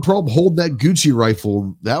had no problem holding that Gucci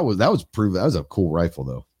rifle. That was proven. That was a cool rifle,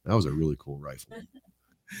 though. That was a really cool rifle.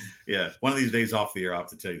 Yeah, one of these days off the air, I'll have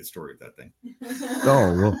to tell you the story of that thing.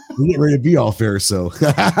 Oh, well, we get ready to be off air, so.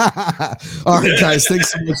 All right, guys,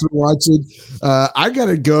 thanks so much for watching. I got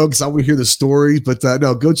to go because I want to hear the story, but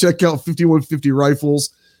no, go check out 5150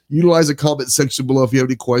 Rifles. Utilize the comment section below if you have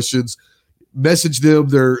any questions. Message them.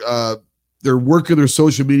 They're working their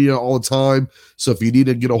social media all the time, so if you need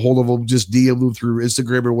to get a hold of them, just DM them through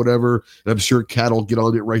Instagram or whatever, and I'm sure Kat will get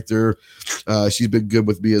on it right there. She's been good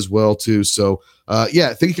with me as well, too, so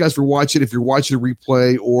yeah, thank you guys for watching. If you're watching a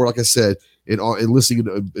replay or, like I said, in listening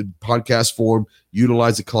in podcast form,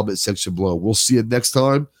 utilize the comment section below. We'll see you next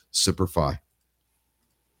time. Semper Fi.